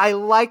 I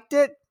liked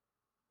it,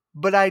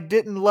 but I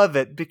didn't love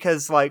it,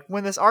 because like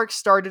when this arc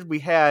started, we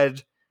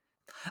had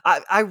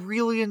I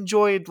really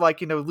enjoyed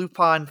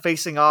Lupin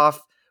facing off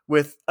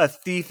with a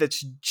thief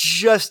that's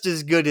just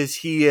as good as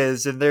he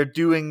is, and they're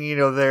doing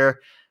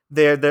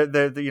they're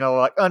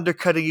like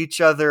undercutting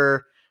each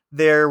other,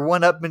 their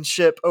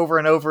one-upmanship over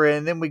and over,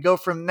 and then we go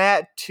from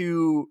that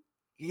to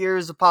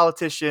here's a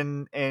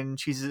politician and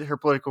her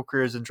political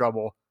career is in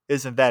trouble.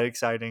 Isn't that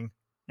exciting?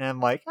 And I'm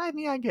like, I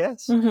mean, I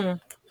guess. Mm-hmm.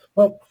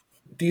 Well,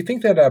 do you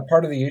think that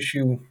part of the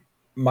issue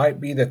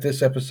might be that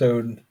this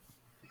episode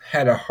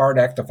had a hard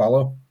act to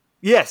follow?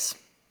 Yes,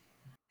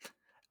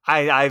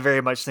 I very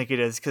much think it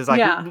is, because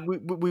like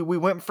we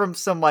went from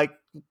some like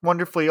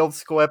wonderfully old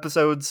school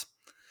episodes.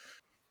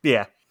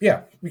 Yeah,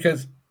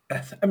 because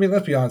I mean,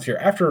 let's be honest here.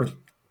 After,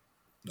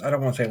 I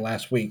don't want to say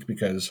last week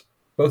because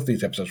both of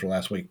these episodes were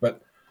last week,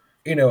 but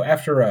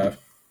after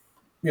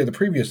the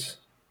previous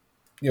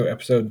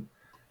episode,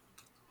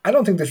 I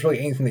don't think there's really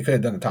anything they could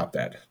have done to top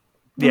that.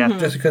 Yeah,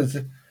 just because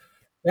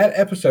that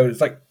episode,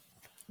 it's like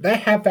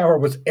that half hour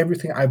was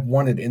everything I've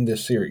wanted in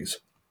this series.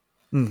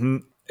 Mm-hmm.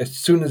 As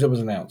soon as it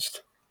was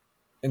announced.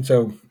 And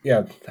so,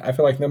 yeah, I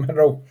feel like no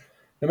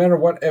matter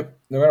what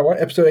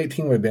episode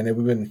 18 would have been, it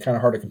would have been kind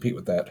of hard to compete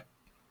with that.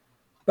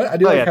 But I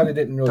do like how they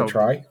didn't really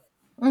try.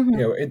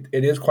 Mm-hmm.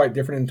 It is quite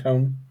different in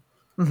tone,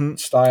 mm-hmm.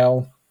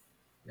 style,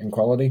 and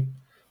quality.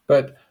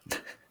 But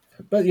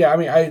yeah, I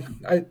mean, I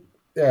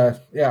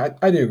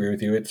do agree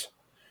with you. It's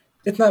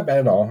not bad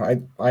at all.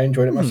 I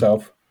enjoyed it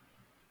myself.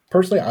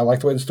 Personally, I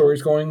like the way the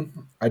story's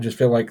going. I just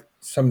feel like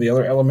some of the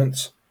other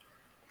elements,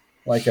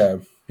 like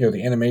the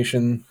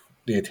animation,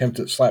 the attempt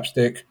at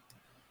slapstick,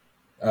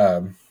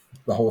 the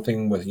whole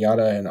thing with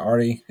Yada and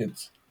Artie,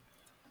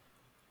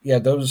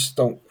 those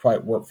don't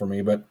quite work for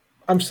me, but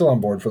I'm still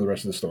on board for the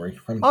rest of the story.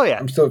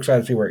 I'm still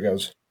excited to see where it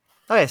goes.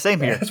 Oh yeah, same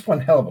here. That's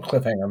one hell of a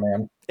cliffhanger,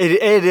 man.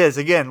 It is,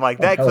 again, like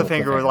that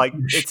cliffhanger was like,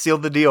 it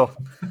sealed the deal.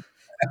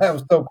 That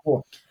was so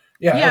cool.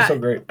 Yeah, that was so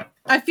great.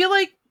 I feel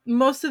like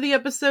most of the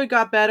episode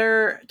got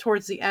better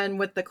towards the end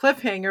with the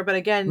cliffhanger, but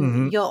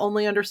again, you'll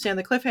only understand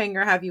the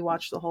cliffhanger have you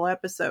watch the whole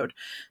episode.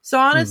 So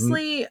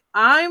honestly,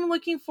 I'm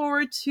looking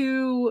forward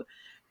to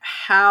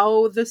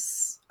how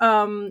this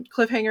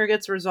cliffhanger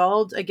gets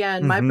resolved.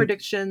 Again, my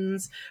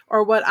predictions,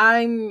 or what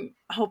I'm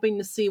hoping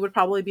to see, would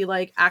probably be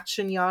like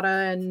Action Yada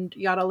and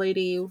Yada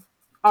Lady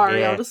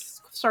Ari. I'll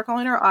just start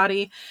calling her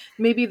Adi.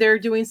 Maybe they're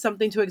doing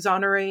something to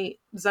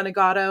exonerate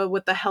Zenigata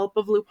with the help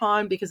of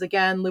Lupin, because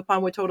again,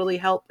 Lupin would totally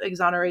help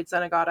exonerate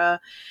Zenigata.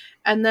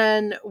 And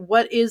then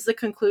what is the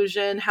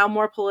conclusion? How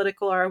more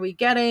political are we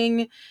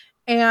getting?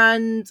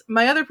 And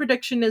my other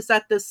prediction is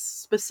that this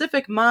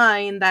specific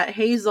mine that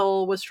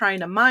Hazel was trying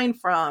to mine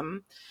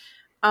from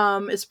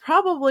is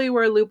probably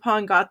where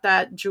Lupin got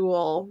that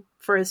jewel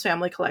for his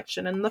family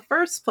collection in the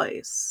first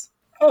place.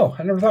 Oh,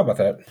 I never thought about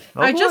that.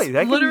 I just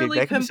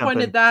literally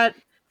pinpointed that.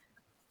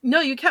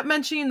 No, you kept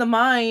mentioning the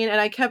mine, and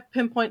I kept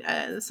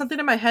something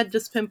in my head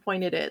just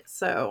pinpointed it.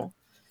 So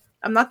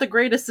I'm not the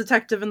greatest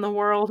detective in the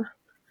world.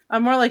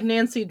 I'm more like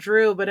Nancy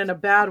Drew, but in a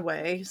bad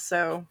way.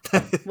 So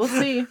we'll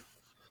see.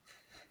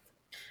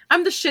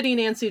 I'm the shitty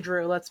Nancy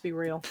Drew, let's be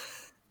real.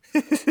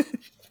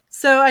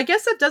 So I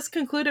guess that does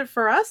conclude it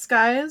for us,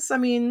 guys. I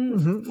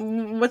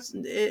mean, what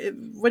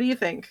do you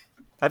think?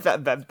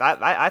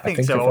 I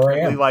think so.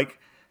 Ultimately, like,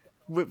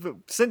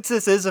 since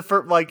this is a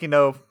part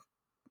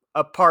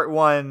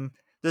one,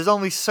 there's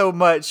only so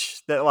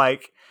much that,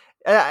 like,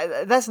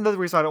 that's another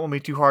reason I don't want to be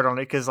too hard on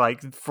it, because,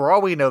 like, for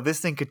all we know, this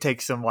thing could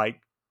take some,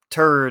 like,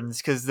 turns,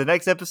 because the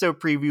next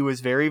episode preview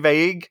is very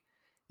vague.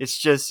 It's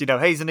just, hey,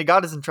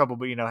 Zenigata's in trouble,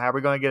 but, how are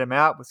we going to get him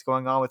out? What's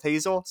going on with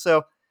Hazel?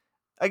 So,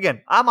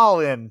 again, I'm all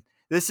in.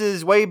 This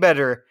is way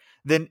better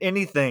than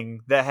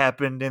anything that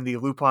happened in the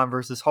Lupin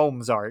versus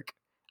Holmes arc.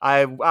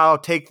 I'll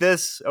take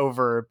this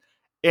over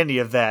any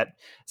of that.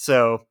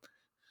 So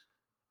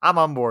I'm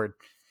on board.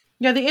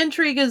 Yeah, the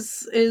intrigue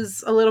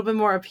is a little bit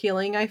more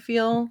appealing, I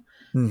feel.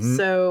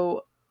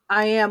 So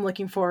I am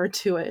looking forward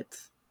to it.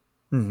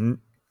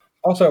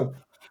 Also,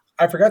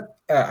 I forgot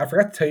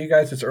to tell you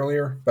guys this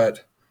earlier,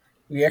 but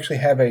we actually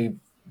have a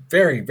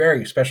very,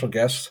 very special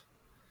guest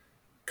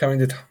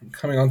coming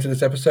onto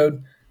this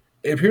episode.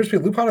 It appears to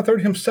be Lupin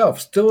III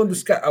himself, still in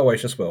disguise. Oh, wait,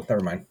 it's just Will.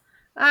 Never mind.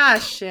 Ah,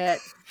 shit.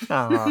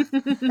 Man,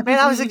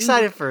 I was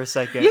excited for a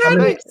second.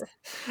 Yeah,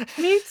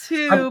 me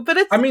too.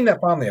 But I mean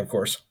that fondly, of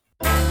course.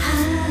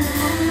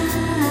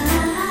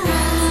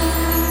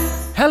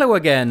 Hello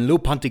again,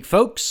 Lupantic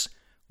folks.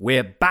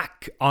 We're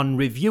back on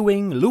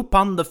reviewing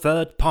Lupin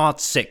III Part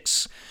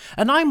 6.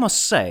 And I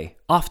must say,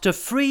 after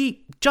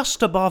 3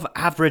 just above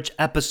average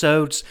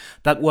episodes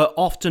that were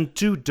often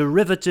too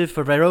derivative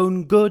for their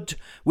own good,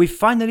 we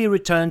finally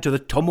returned to the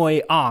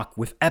Tomoe arc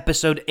with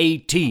episode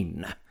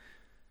 18.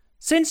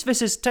 Since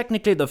this is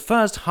technically the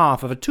first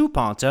half of a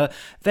 2-parter,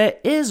 there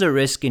is a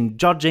risk in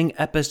judging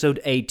episode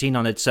 18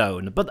 on its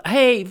own. But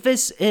hey,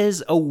 this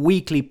is a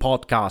weekly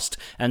podcast,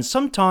 and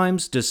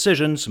sometimes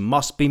decisions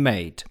must be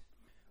made.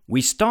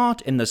 We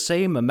start in the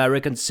same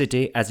American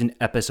city as in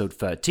episode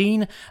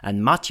 13,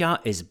 and Matya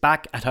is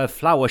back at her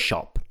flower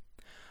shop.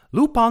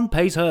 Lupin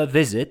pays her a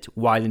visit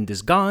while in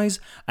disguise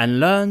and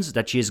learns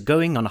that she is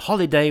going on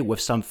holiday with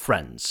some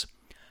friends.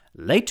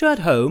 Later at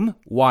home,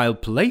 while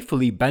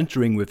playfully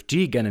bantering with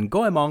Jigen and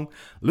Goemon,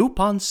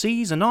 Lupin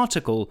sees an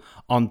article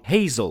on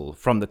Hazel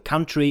from the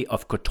country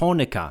of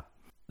Kotonika.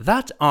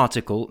 That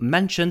article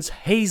mentions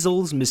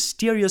Hazel's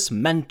mysterious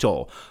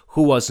mentor,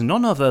 who was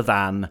none other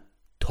than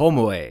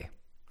Tomoe.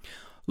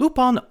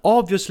 Lupin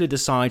obviously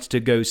decides to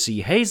go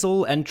see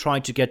Hazel and try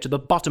to get to the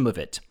bottom of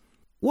it.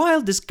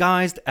 While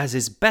disguised as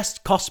his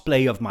best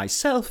cosplay of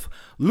myself,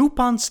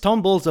 Lupin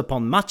stumbles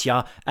upon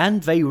Matya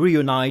and they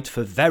reunite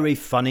for very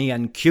funny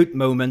and cute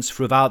moments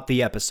throughout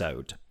the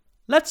episode.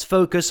 Let's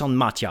focus on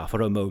Matya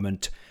for a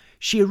moment.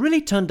 She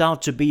really turned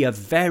out to be a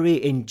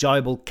very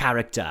enjoyable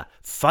character,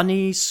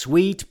 funny,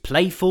 sweet,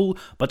 playful,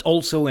 but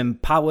also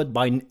empowered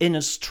by an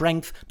inner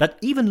strength that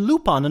even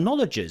Lupin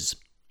acknowledges.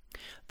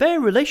 Their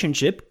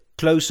relationship,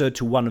 closer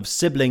to one of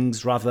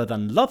siblings rather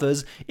than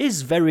lovers,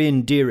 is very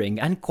endearing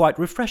and quite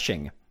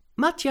refreshing.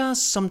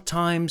 Matya's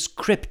sometimes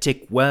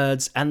cryptic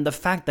words and the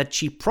fact that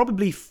she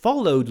probably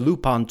followed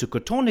Lupin to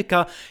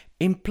Kotonika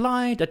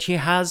imply that she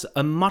has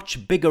a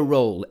much bigger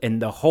role in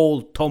the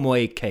whole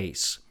Tomoe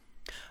case.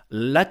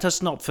 Let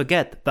us not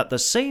forget that the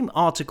same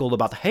article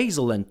about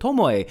Hazel and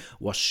Tomoe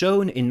was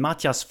shown in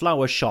Matya's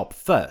flower shop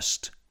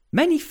first.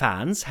 Many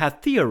fans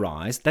had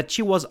theorized that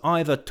she was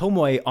either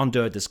Tomoe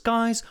under a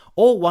disguise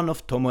or one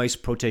of Tomoe's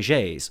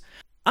protégés.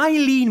 I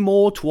lean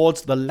more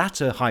towards the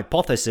latter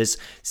hypothesis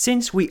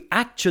since we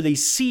actually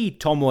see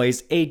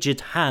Tomoe's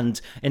aged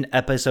hand in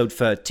episode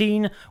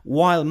 13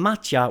 while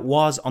Matya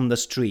was on the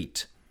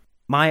street.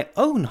 My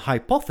own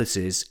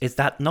hypothesis is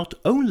that not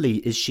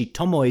only is she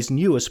Tomoe's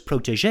newest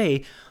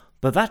protégé,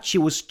 but that she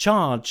was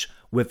charged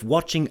with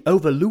watching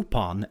over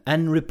Lupin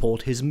and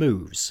report his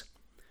moves.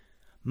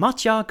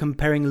 Matya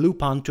comparing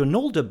Lupin to an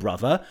older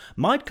brother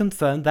might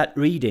confirm that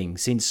reading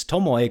since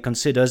Tomoe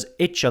considers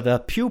each of her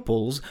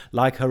pupils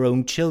like her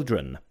own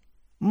children.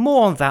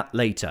 More on that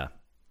later.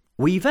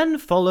 We then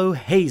follow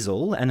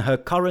Hazel and her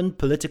current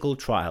political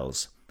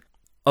trials.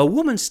 A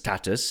woman's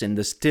status in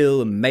the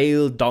still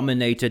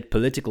male-dominated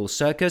political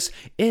circus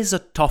is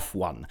a tough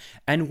one,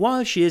 and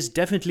while she is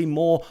definitely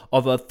more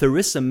of a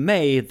Theresa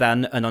May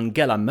than an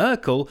Angela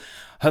Merkel,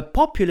 her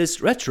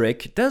populist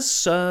rhetoric does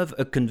serve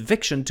a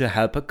conviction to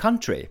help her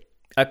country.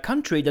 A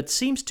country that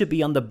seems to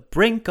be on the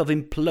brink of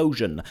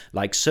implosion,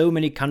 like so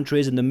many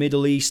countries in the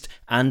Middle East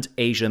and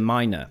Asia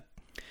Minor.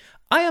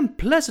 I am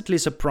pleasantly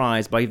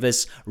surprised by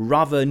this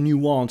rather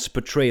nuanced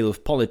portrayal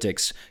of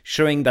politics,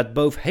 showing that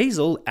both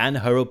Hazel and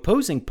her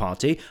opposing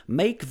party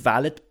make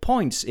valid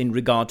points in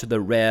regard to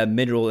the rare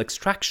mineral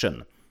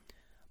extraction.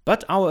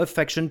 But our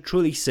affection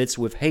truly sits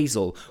with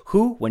Hazel,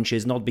 who, when she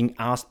is not being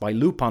asked by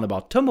Lupin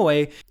about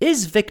Tomoe,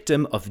 is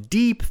victim of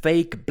deep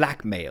fake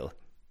blackmail.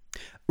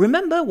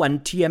 Remember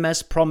when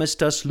TMS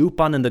promised us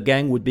Lupin and the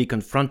gang would be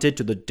confronted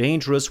to the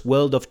dangerous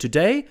world of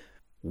today?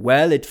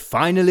 Well, it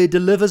finally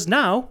delivers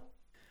now.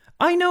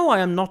 I know I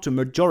am not a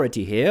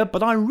majority here,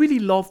 but I really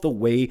love the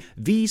way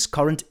these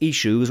current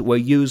issues were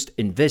used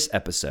in this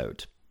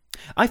episode.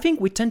 I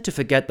think we tend to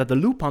forget that the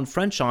Lupin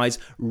franchise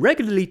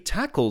regularly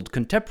tackled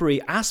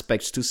contemporary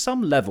aspects to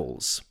some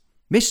levels.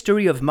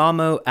 Mystery of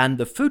Mamo and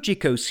the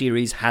Fujiko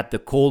series had the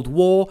Cold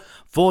War,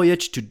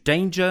 Voyage to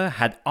Danger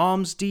had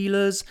arms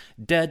dealers,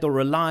 Dead or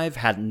Alive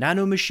had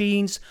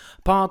nanomachines,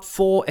 Part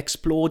 4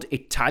 explored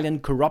Italian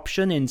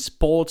corruption in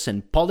sports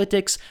and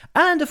politics,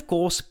 and of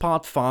course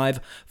Part 5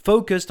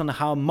 focused on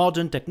how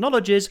modern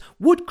technologies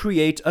would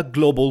create a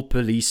global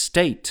police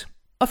state.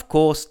 Of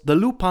course, the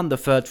Lupin the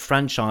Third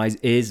franchise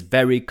is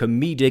very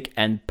comedic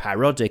and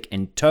parodic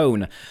in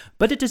tone,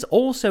 but it is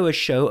also a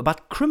show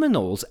about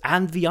criminals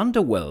and the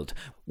underworld,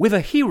 with a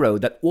hero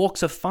that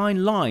walks a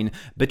fine line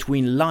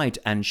between light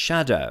and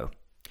shadow.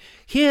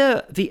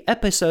 Here, the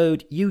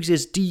episode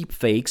uses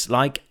deepfakes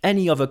like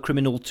any other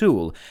criminal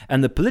tool,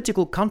 and the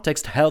political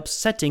context helps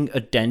setting a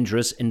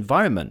dangerous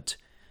environment.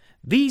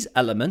 These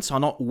elements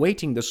are not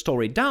weighting the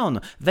story down,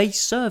 they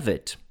serve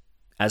it.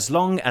 As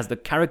long as the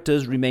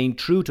characters remain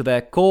true to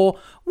their core,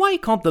 why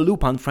can't the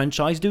Lupin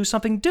franchise do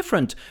something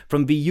different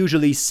from the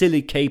usually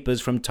silly capers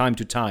from time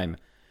to time?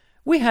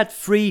 We had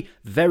 3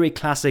 very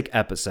classic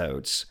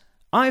episodes.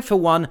 I, for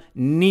one,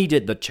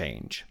 needed the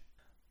change.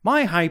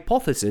 My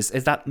hypothesis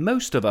is that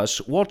most of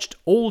us watched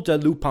older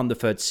Lupin the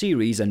Third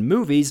series and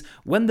movies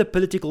when the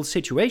political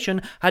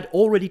situation had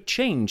already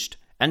changed,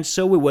 and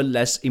so we were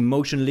less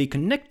emotionally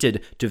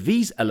connected to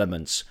these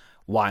elements,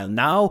 while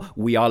now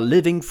we are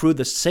living through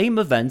the same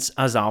events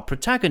as our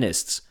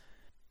protagonists.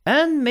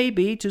 And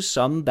maybe to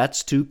some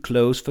that's too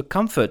close for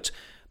comfort,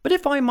 but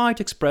if I might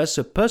express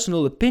a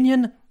personal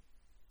opinion,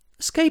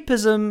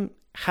 escapism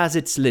has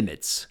its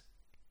limits.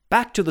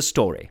 Back to the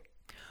story.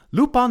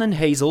 Lupin and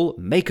Hazel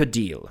make a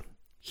deal.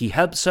 He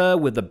helps her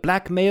with the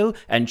blackmail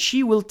and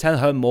she will tell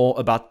her more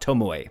about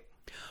Tomoe.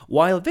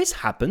 While this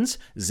happens,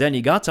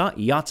 Zenigata,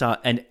 Yatta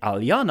and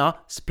Aliana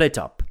split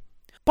up.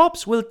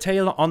 Pops will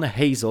tail on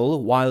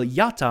Hazel while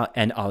Yatta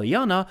and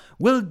Aliana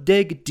will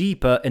dig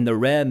deeper in the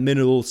rare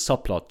mineral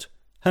subplot.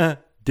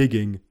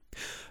 Digging.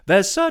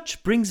 Their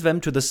search brings them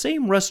to the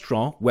same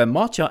restaurant where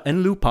Mattia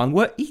and Lupin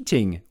were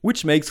eating,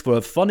 which makes for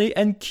a funny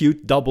and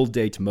cute double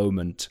date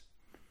moment.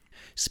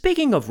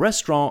 Speaking of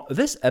restaurant,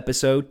 this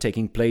episode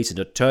taking place in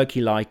a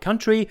Turkey-like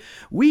country,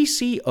 we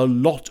see a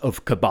lot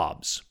of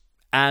kebabs.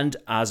 And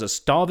as a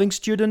starving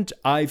student,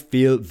 I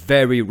feel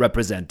very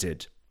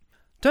represented.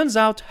 Turns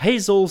out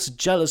Hazel's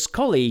jealous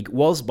colleague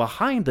was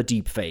behind the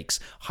deepfakes,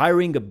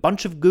 hiring a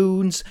bunch of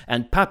goons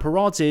and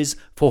paparazzis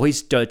for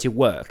his dirty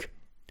work.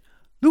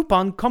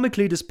 Lupin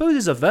comically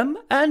disposes of them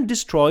and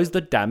destroys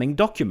the damning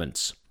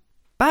documents.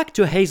 Back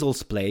to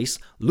Hazel's place,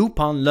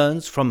 Lupin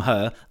learns from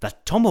her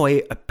that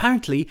Tomoe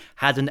apparently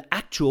had an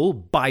actual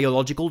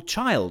biological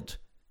child.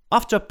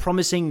 After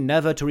promising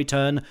never to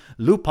return,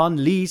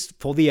 Lupin leaves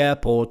for the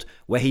airport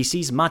where he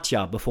sees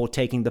Mattia before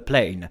taking the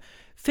plane,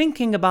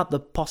 thinking about the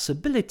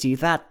possibility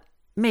that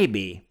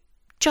maybe,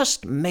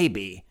 just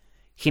maybe,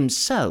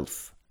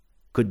 himself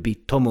could be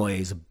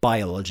Tomoe's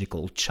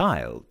biological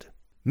child.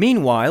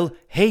 Meanwhile,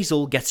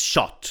 Hazel gets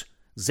shot.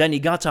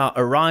 Zenigata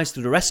arrives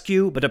to the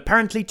rescue, but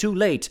apparently too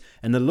late,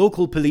 and the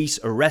local police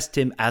arrest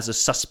him as a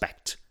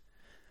suspect.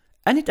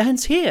 And it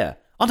ends here,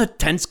 on a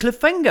tense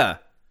cliffhanger.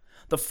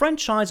 The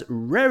franchise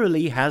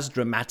rarely has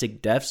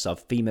dramatic deaths of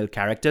female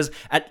characters,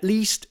 at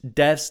least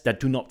deaths that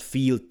do not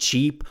feel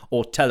cheap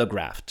or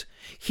telegraphed.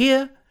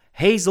 Here,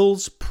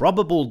 Hazel's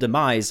probable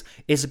demise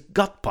is a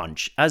gut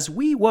punch, as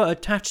we were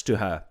attached to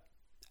her.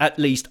 At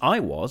least I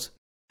was.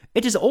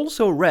 It is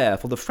also rare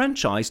for the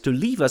franchise to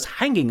leave us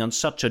hanging on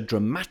such a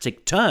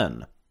dramatic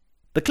turn.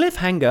 The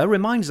cliffhanger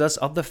reminds us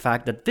of the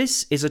fact that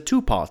this is a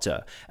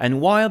two-parter, and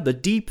while the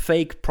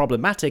deepfake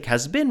problematic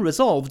has been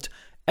resolved,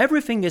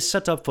 everything is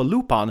set up for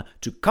Lupin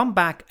to come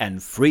back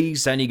and free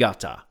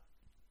Zenigata.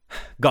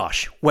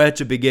 Gosh, where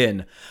to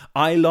begin?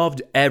 I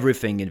loved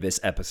everything in this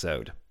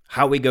episode.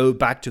 How we go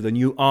back to the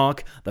new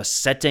arc, the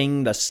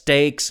setting, the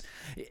stakes.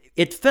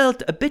 It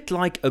felt a bit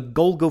like a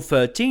Golgo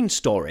 13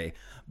 story,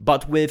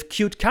 but with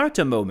cute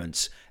character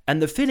moments,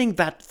 and the feeling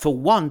that for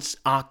once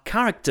our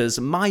characters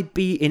might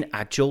be in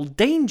actual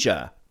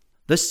danger.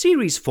 The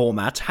series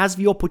format has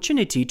the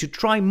opportunity to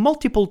try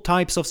multiple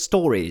types of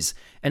stories,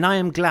 and I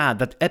am glad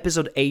that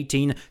episode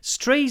 18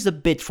 strays a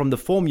bit from the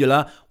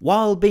formula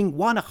while being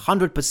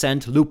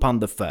 100%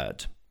 Lupin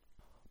III.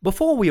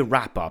 Before we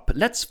wrap up,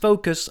 let's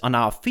focus on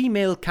our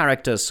female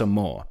characters some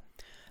more.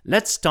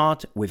 Let's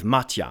start with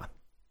Mattia.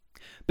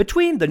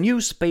 Between the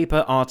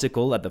newspaper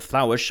article at the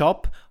flower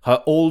shop,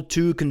 her all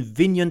too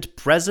convenient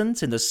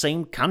presence in the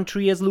same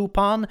country as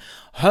Lupin,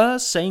 her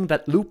saying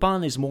that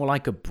Lupin is more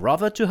like a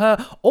brother to her,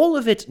 all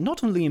of it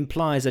not only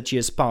implies that she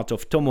is part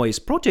of Tomoe's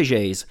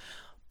protégés,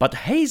 but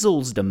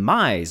Hazel's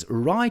demise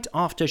right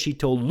after she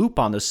told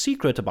Lupin a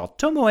secret about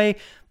Tomoe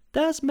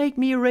does make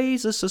me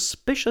raise a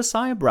suspicious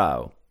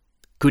eyebrow.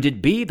 Could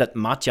it be that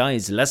Mattia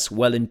is less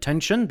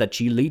well-intentioned than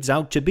she leads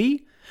out to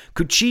be?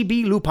 Could she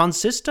be Lupin's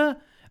sister?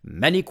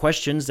 Many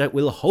questions that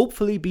will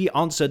hopefully be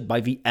answered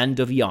by the end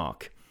of the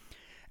arc.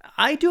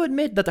 I do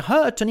admit that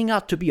her turning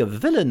out to be a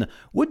villain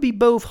would be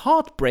both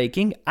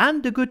heartbreaking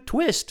and a good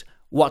twist,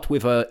 what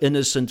with her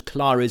innocent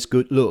Clara's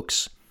good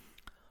looks.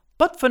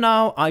 But for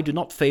now, I do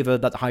not favor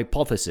that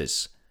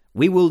hypothesis.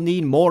 We will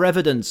need more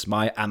evidence,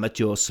 my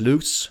amateur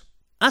sleuths.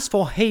 As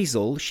for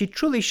Hazel, she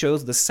truly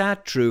shows the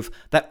sad truth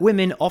that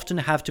women often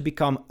have to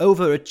become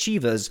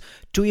overachievers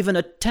to even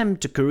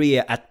attempt a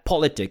career at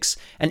politics,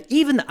 and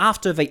even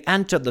after they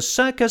enter the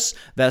circus,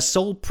 their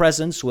sole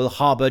presence will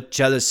harbor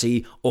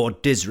jealousy or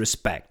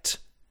disrespect.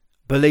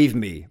 Believe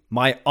me,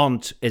 my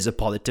aunt is a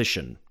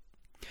politician.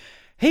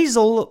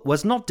 Hazel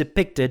was not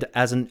depicted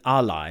as an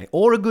ally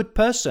or a good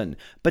person,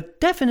 but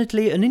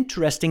definitely an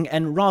interesting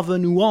and rather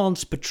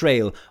nuanced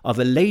portrayal of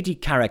a lady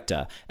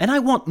character, and I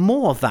want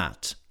more of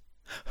that.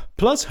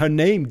 Plus, her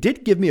name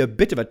did give me a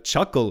bit of a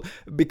chuckle,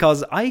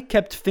 because I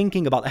kept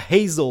thinking about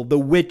Hazel the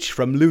Witch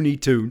from Looney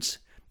Tunes.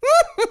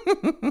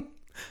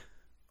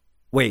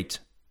 Wait,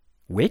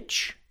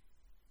 witch?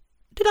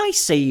 Did I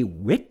say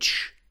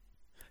witch?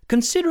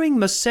 Considering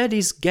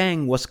Mercedes'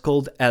 gang was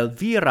called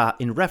Elvira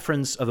in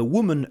reference of a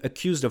woman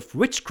accused of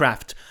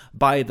witchcraft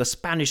by the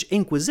Spanish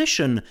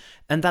Inquisition,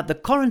 and that the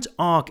current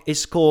arc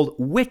is called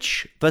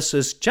Witch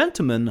vs.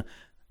 Gentleman,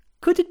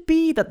 could it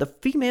be that the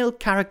female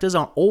characters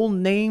are all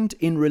named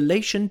in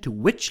relation to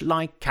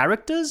witch-like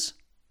characters?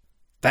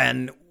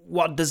 Then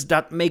what does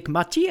that make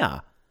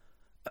Mattia?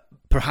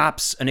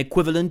 Perhaps an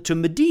equivalent to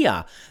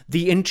Medea,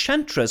 the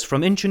enchantress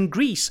from ancient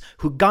Greece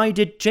who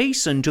guided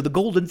Jason to the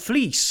Golden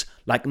Fleece,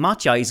 like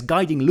Mattia is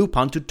guiding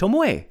Lupin to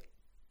Tomoe.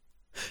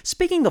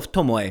 Speaking of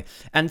Tomoe,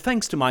 and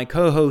thanks to my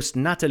co-host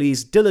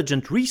Natalie's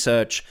diligent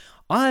research,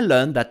 I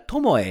learned that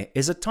Tomoe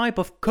is a type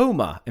of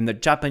koma in the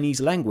Japanese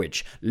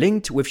language,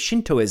 linked with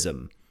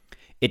Shintoism.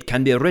 It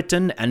can be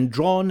written and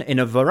drawn in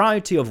a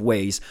variety of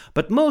ways,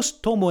 but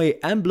most Tomoe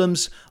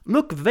emblems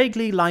look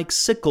vaguely like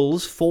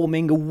sickles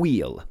forming a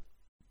wheel.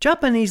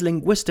 Japanese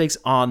linguistics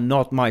are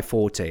not my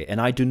forte, and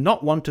I do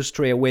not want to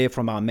stray away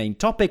from our main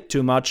topic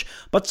too much,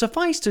 but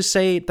suffice to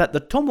say that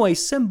the Tomoe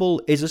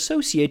symbol is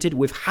associated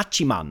with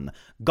Hachiman,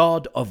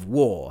 god of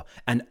war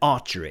and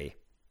archery.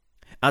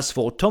 As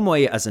for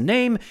Tomoe as a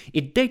name,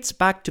 it dates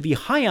back to the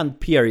Heian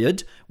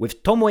period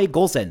with Tomoe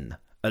Gozen,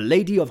 a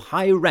lady of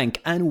high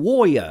rank and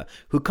warrior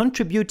who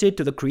contributed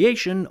to the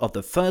creation of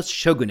the first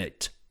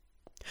shogunate.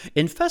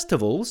 In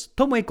festivals,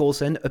 Tomoe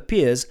Gozen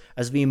appears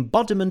as the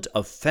embodiment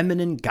of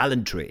feminine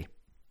gallantry.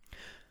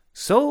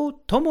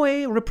 So,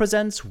 Tomoe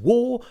represents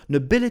war,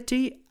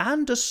 nobility,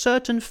 and a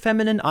certain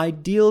feminine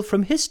ideal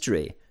from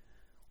history.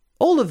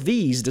 All of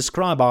these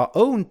describe our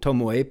own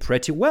Tomoe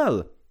pretty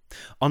well.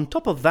 On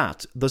top of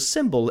that, the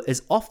symbol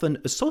is often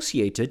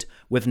associated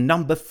with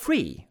number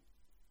 3.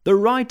 The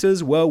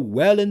writers were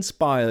well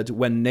inspired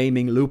when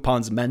naming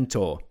Lupin's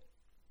mentor.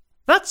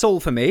 That's all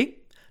for me.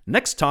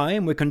 Next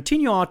time we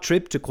continue our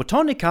trip to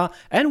Kotonika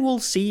and we'll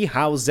see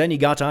how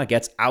Zenigata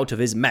gets out of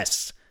his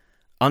mess.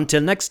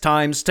 Until next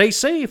time, stay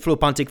safe,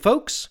 Lupantic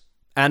folks.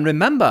 And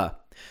remember,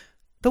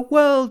 the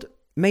world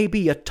may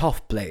be a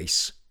tough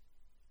place,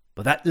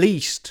 but at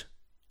least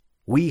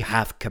we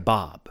have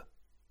kebab.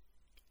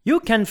 You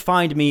can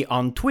find me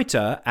on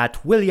Twitter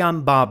at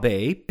William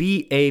Barbey,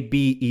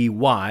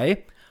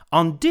 Babey,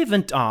 on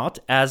DeviantArt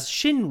as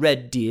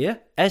ShinRedDear,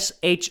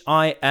 ShinRedDear,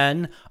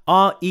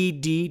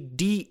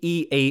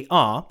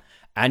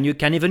 and you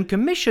can even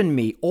commission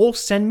me or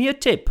send me a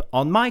tip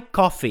on my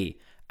coffee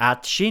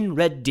at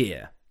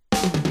ShinRedDear.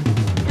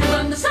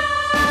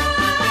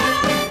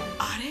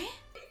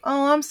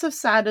 Oh, I'm so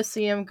sad to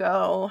see him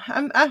go.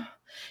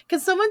 Can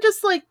someone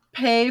just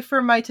pay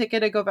for my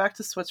ticket to go back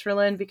to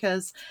Switzerland,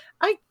 because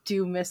I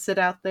do miss it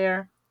out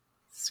there.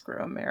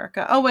 Screw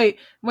America. Oh, wait,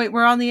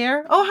 we're on the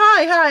air? Oh,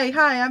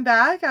 hi, I'm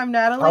back. I'm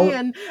Natalie,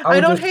 and I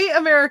don't hate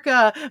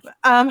America.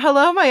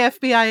 Hello, my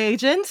FBI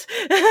agent.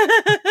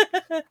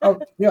 Oh,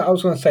 yeah, I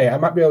was going to say, I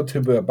might be able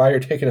to buy your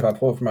ticket if I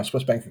pull it from my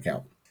Swiss bank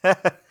account.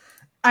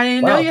 I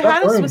didn't know you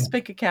had a Swiss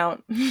bank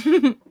account.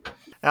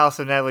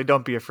 Also, Natalie,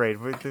 don't be afraid.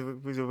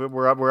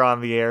 We're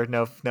on the air.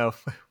 No,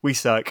 we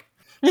suck.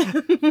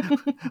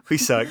 We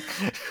suck.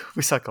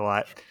 We suck a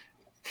lot.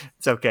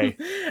 It's okay.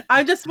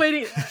 I'm just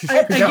waiting.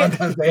 Happy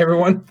Valentine's Day,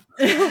 everyone.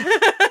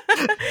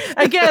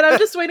 Again, I'm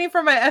just waiting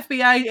for my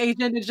FBI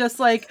agent to just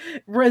like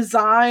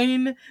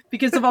resign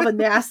because of all the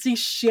nasty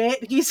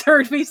shit he's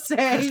heard me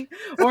say,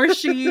 or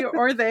she,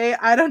 or they.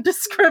 I don't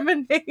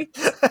discriminate.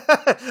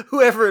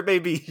 Whoever it may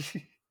be.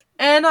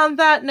 And on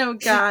that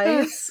note,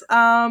 guys,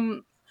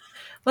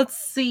 let's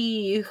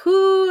see.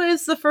 Who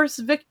is the first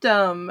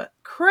victim?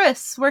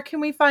 Chris, where can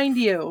we find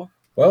you?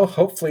 Well,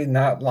 hopefully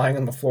not lying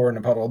on the floor in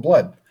a puddle of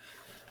blood.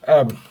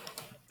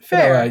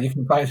 Fair. You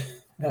can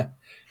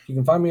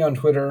find me on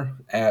Twitter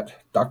at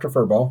Dr.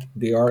 Furball,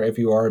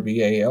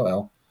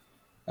 DrFurball.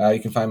 You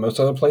can find most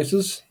other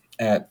places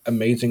at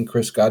Amazing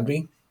Chris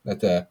Godby.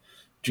 That's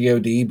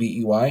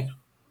Godbey.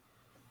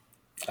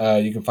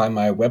 You can find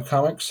my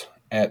webcomics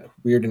at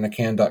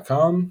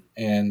weirdinacan.com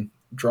and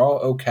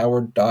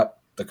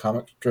drawocoward.the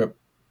comic strip.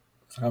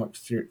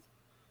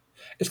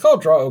 It's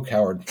called Draw O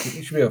Coward.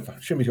 It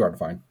shouldn't be too hard to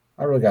find.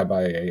 I really got to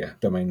buy a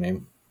domain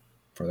name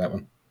for that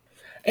one.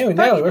 Anyway,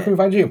 Natalie, where can we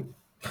find you?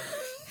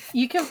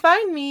 You can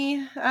find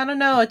me. I don't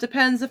know. It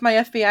depends if my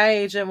FBI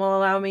agent will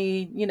allow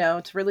me,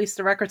 to release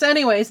the records.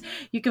 Anyways,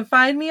 you can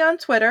find me on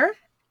Twitter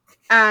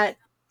at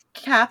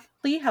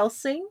Caply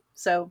Helsing.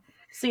 So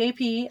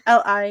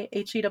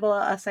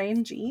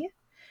CAPLIHELLSING. You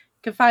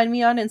can find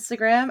me on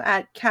Instagram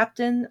at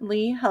Captain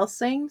Lee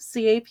Helsing.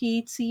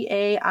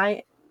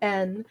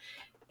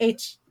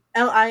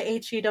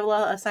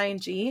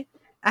 CAPTAINHLIHELLSING.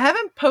 I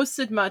haven't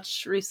posted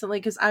much recently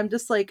because I'm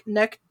just like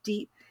neck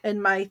deep in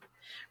my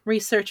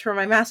research for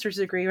my master's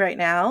degree right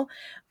now.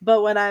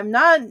 But when I'm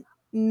not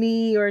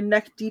knee or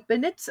neck deep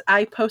in it,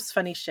 I post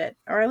funny shit.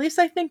 Or at least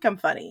I think I'm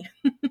funny.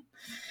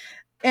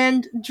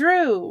 And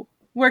Drew,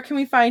 where can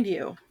we find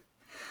you?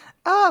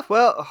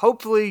 Well,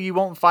 hopefully you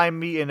won't find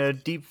me in a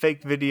deep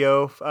fake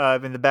video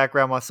in the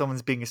background while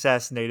someone's being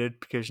assassinated,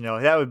 because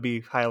that would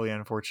be highly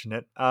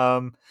unfortunate.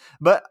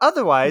 But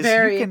otherwise,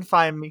 you can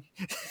find me.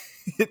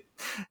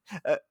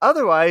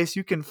 Otherwise,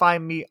 you can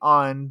find me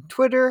on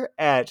Twitter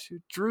at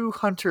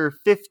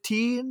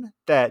DrewHunter15.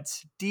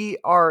 That's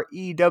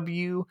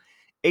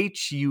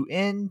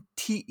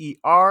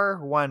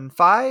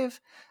DrewHunter15.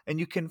 And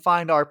you can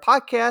find our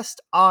podcast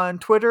on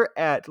Twitter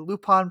at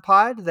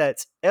LupinPod.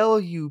 That's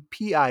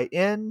LupinPod.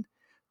 And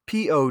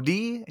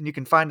you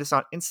can find us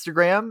on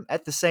Instagram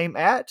at the same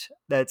 @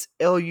 that's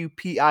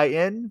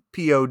LupinPod.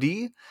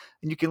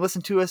 And you can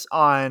listen to us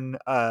on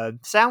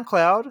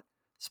SoundCloud,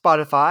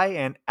 Spotify,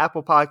 and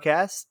Apple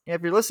Podcasts. And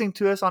if you're listening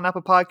to us on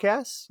Apple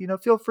Podcasts,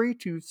 feel free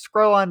to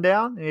scroll on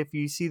down. And if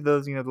you see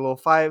those, the little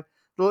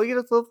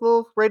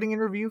little rating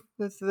and review,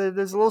 there's a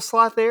little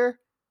slot there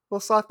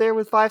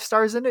with 5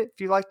 stars in it. If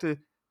you like to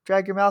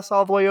drag your mouse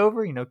all the way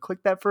over,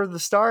 click that further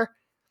star.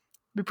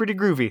 It'd be pretty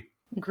groovy.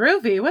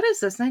 Groovy? What is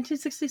this,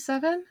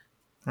 1967?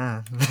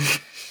 Well,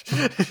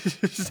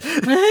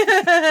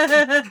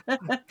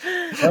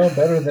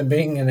 better than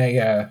being in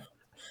a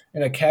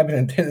cabin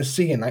in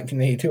Tennessee in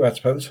 1982, I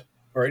suppose.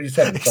 Or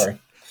 87, sorry.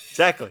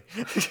 Exactly.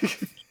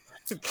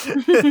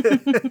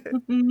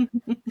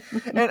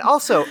 And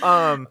also,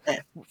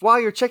 while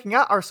you're checking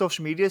out our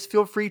social medias,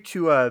 feel free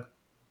to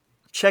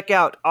check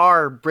out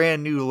our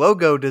brand new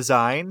logo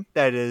design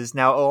that is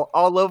now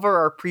all over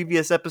our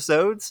previous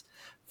episodes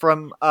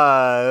from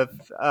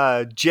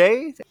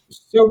Jay.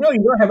 So really,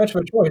 you don't have much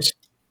of a choice.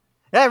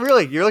 Yeah,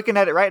 really. You're looking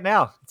at it right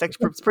now. It's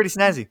pretty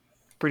snazzy.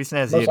 Pretty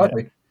snazzy. Most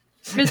likely.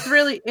 It's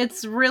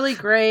really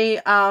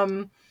great.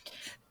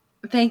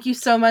 Thank you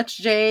so much,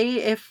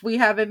 Jay. If we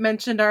haven't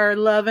mentioned our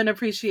love and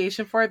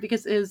appreciation for it,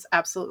 because it is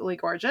absolutely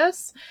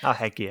gorgeous. Oh,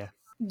 heck yeah.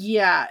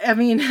 Yeah, I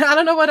mean, I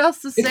don't know what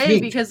else to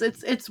say because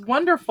it's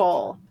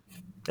wonderful.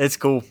 It's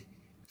cool.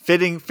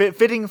 Fitting for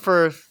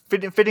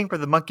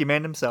the Monkey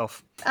Man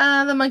himself.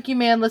 The Monkey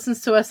Man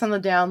listens to us on the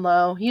down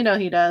low. He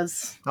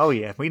does. Oh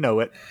yeah, we know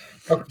it.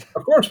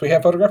 Of course, we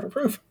have photographic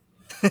proof.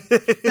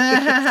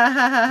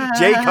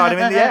 Jay caught him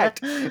in the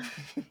act.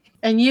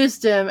 And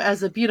used him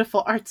as a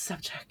beautiful art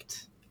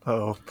subject.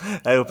 Oh,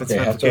 that opens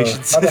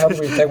ramifications. So how the hell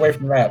do we stay away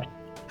from that?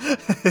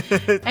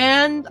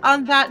 And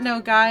on that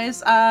note,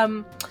 guys,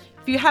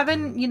 if you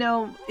haven't,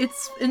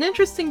 it's an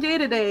interesting day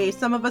today.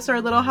 Some of us are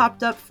a little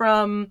hopped up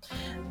from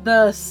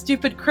the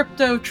stupid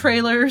crypto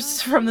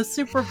trailers from the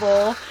Super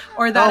Bowl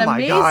or that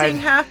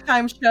amazing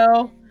halftime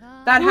show.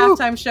 That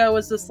halftime show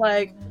was just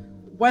like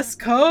West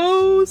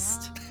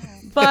Coast.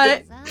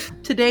 But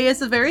today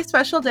is a very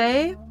special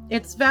day.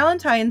 It's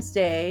Valentine's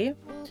Day.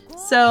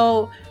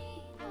 So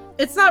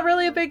it's not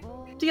really a big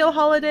deal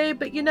holiday,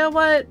 but you know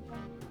what?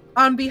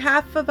 On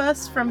behalf of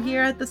us from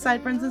here at the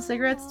Sideburns and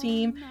Cigarettes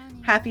team,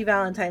 happy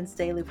Valentine's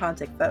Day,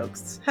 Lupontic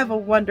folks. Have a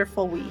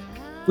wonderful week.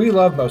 We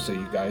love most of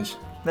you guys.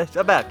 Just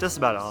about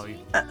all of you.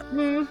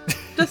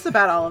 Just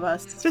about all of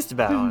us. Just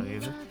about all of you.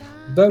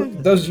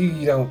 Those of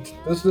you don't,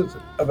 those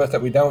of us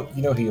that we don't,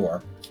 you know who you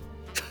are.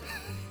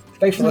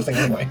 Thanks for listening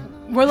anyway.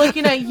 We're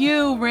looking at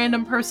you,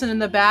 random person in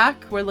the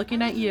back. We're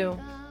looking at you.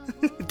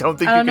 Don't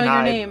think I don't you can know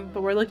hide. your name,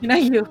 but we're looking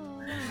at you.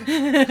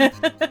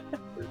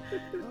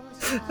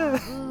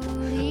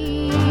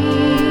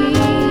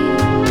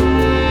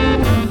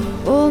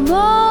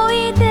 思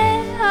い出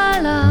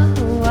洗う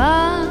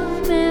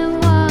雨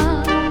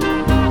は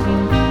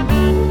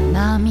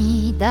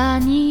涙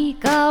に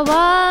変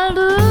わ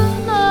る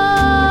の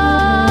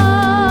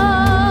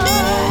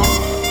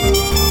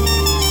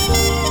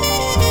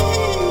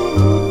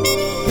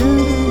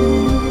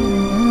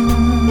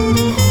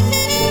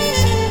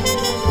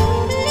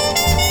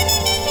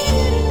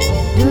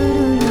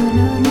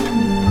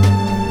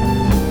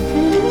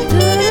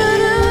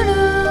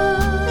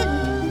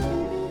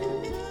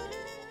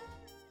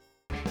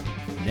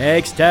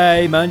Next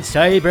time on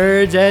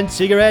Sideburns and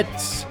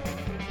Cigarettes.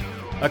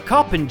 A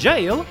cop in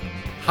jail?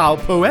 How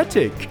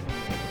poetic.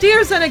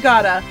 Dear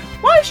Zenigata,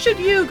 why should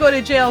you go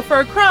to jail for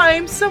a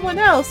crime someone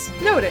else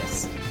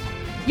noticed?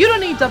 You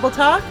don't need double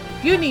talk,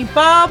 you need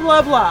blah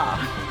blah blah.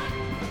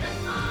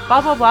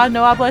 Blah blah blah,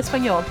 no habla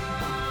español.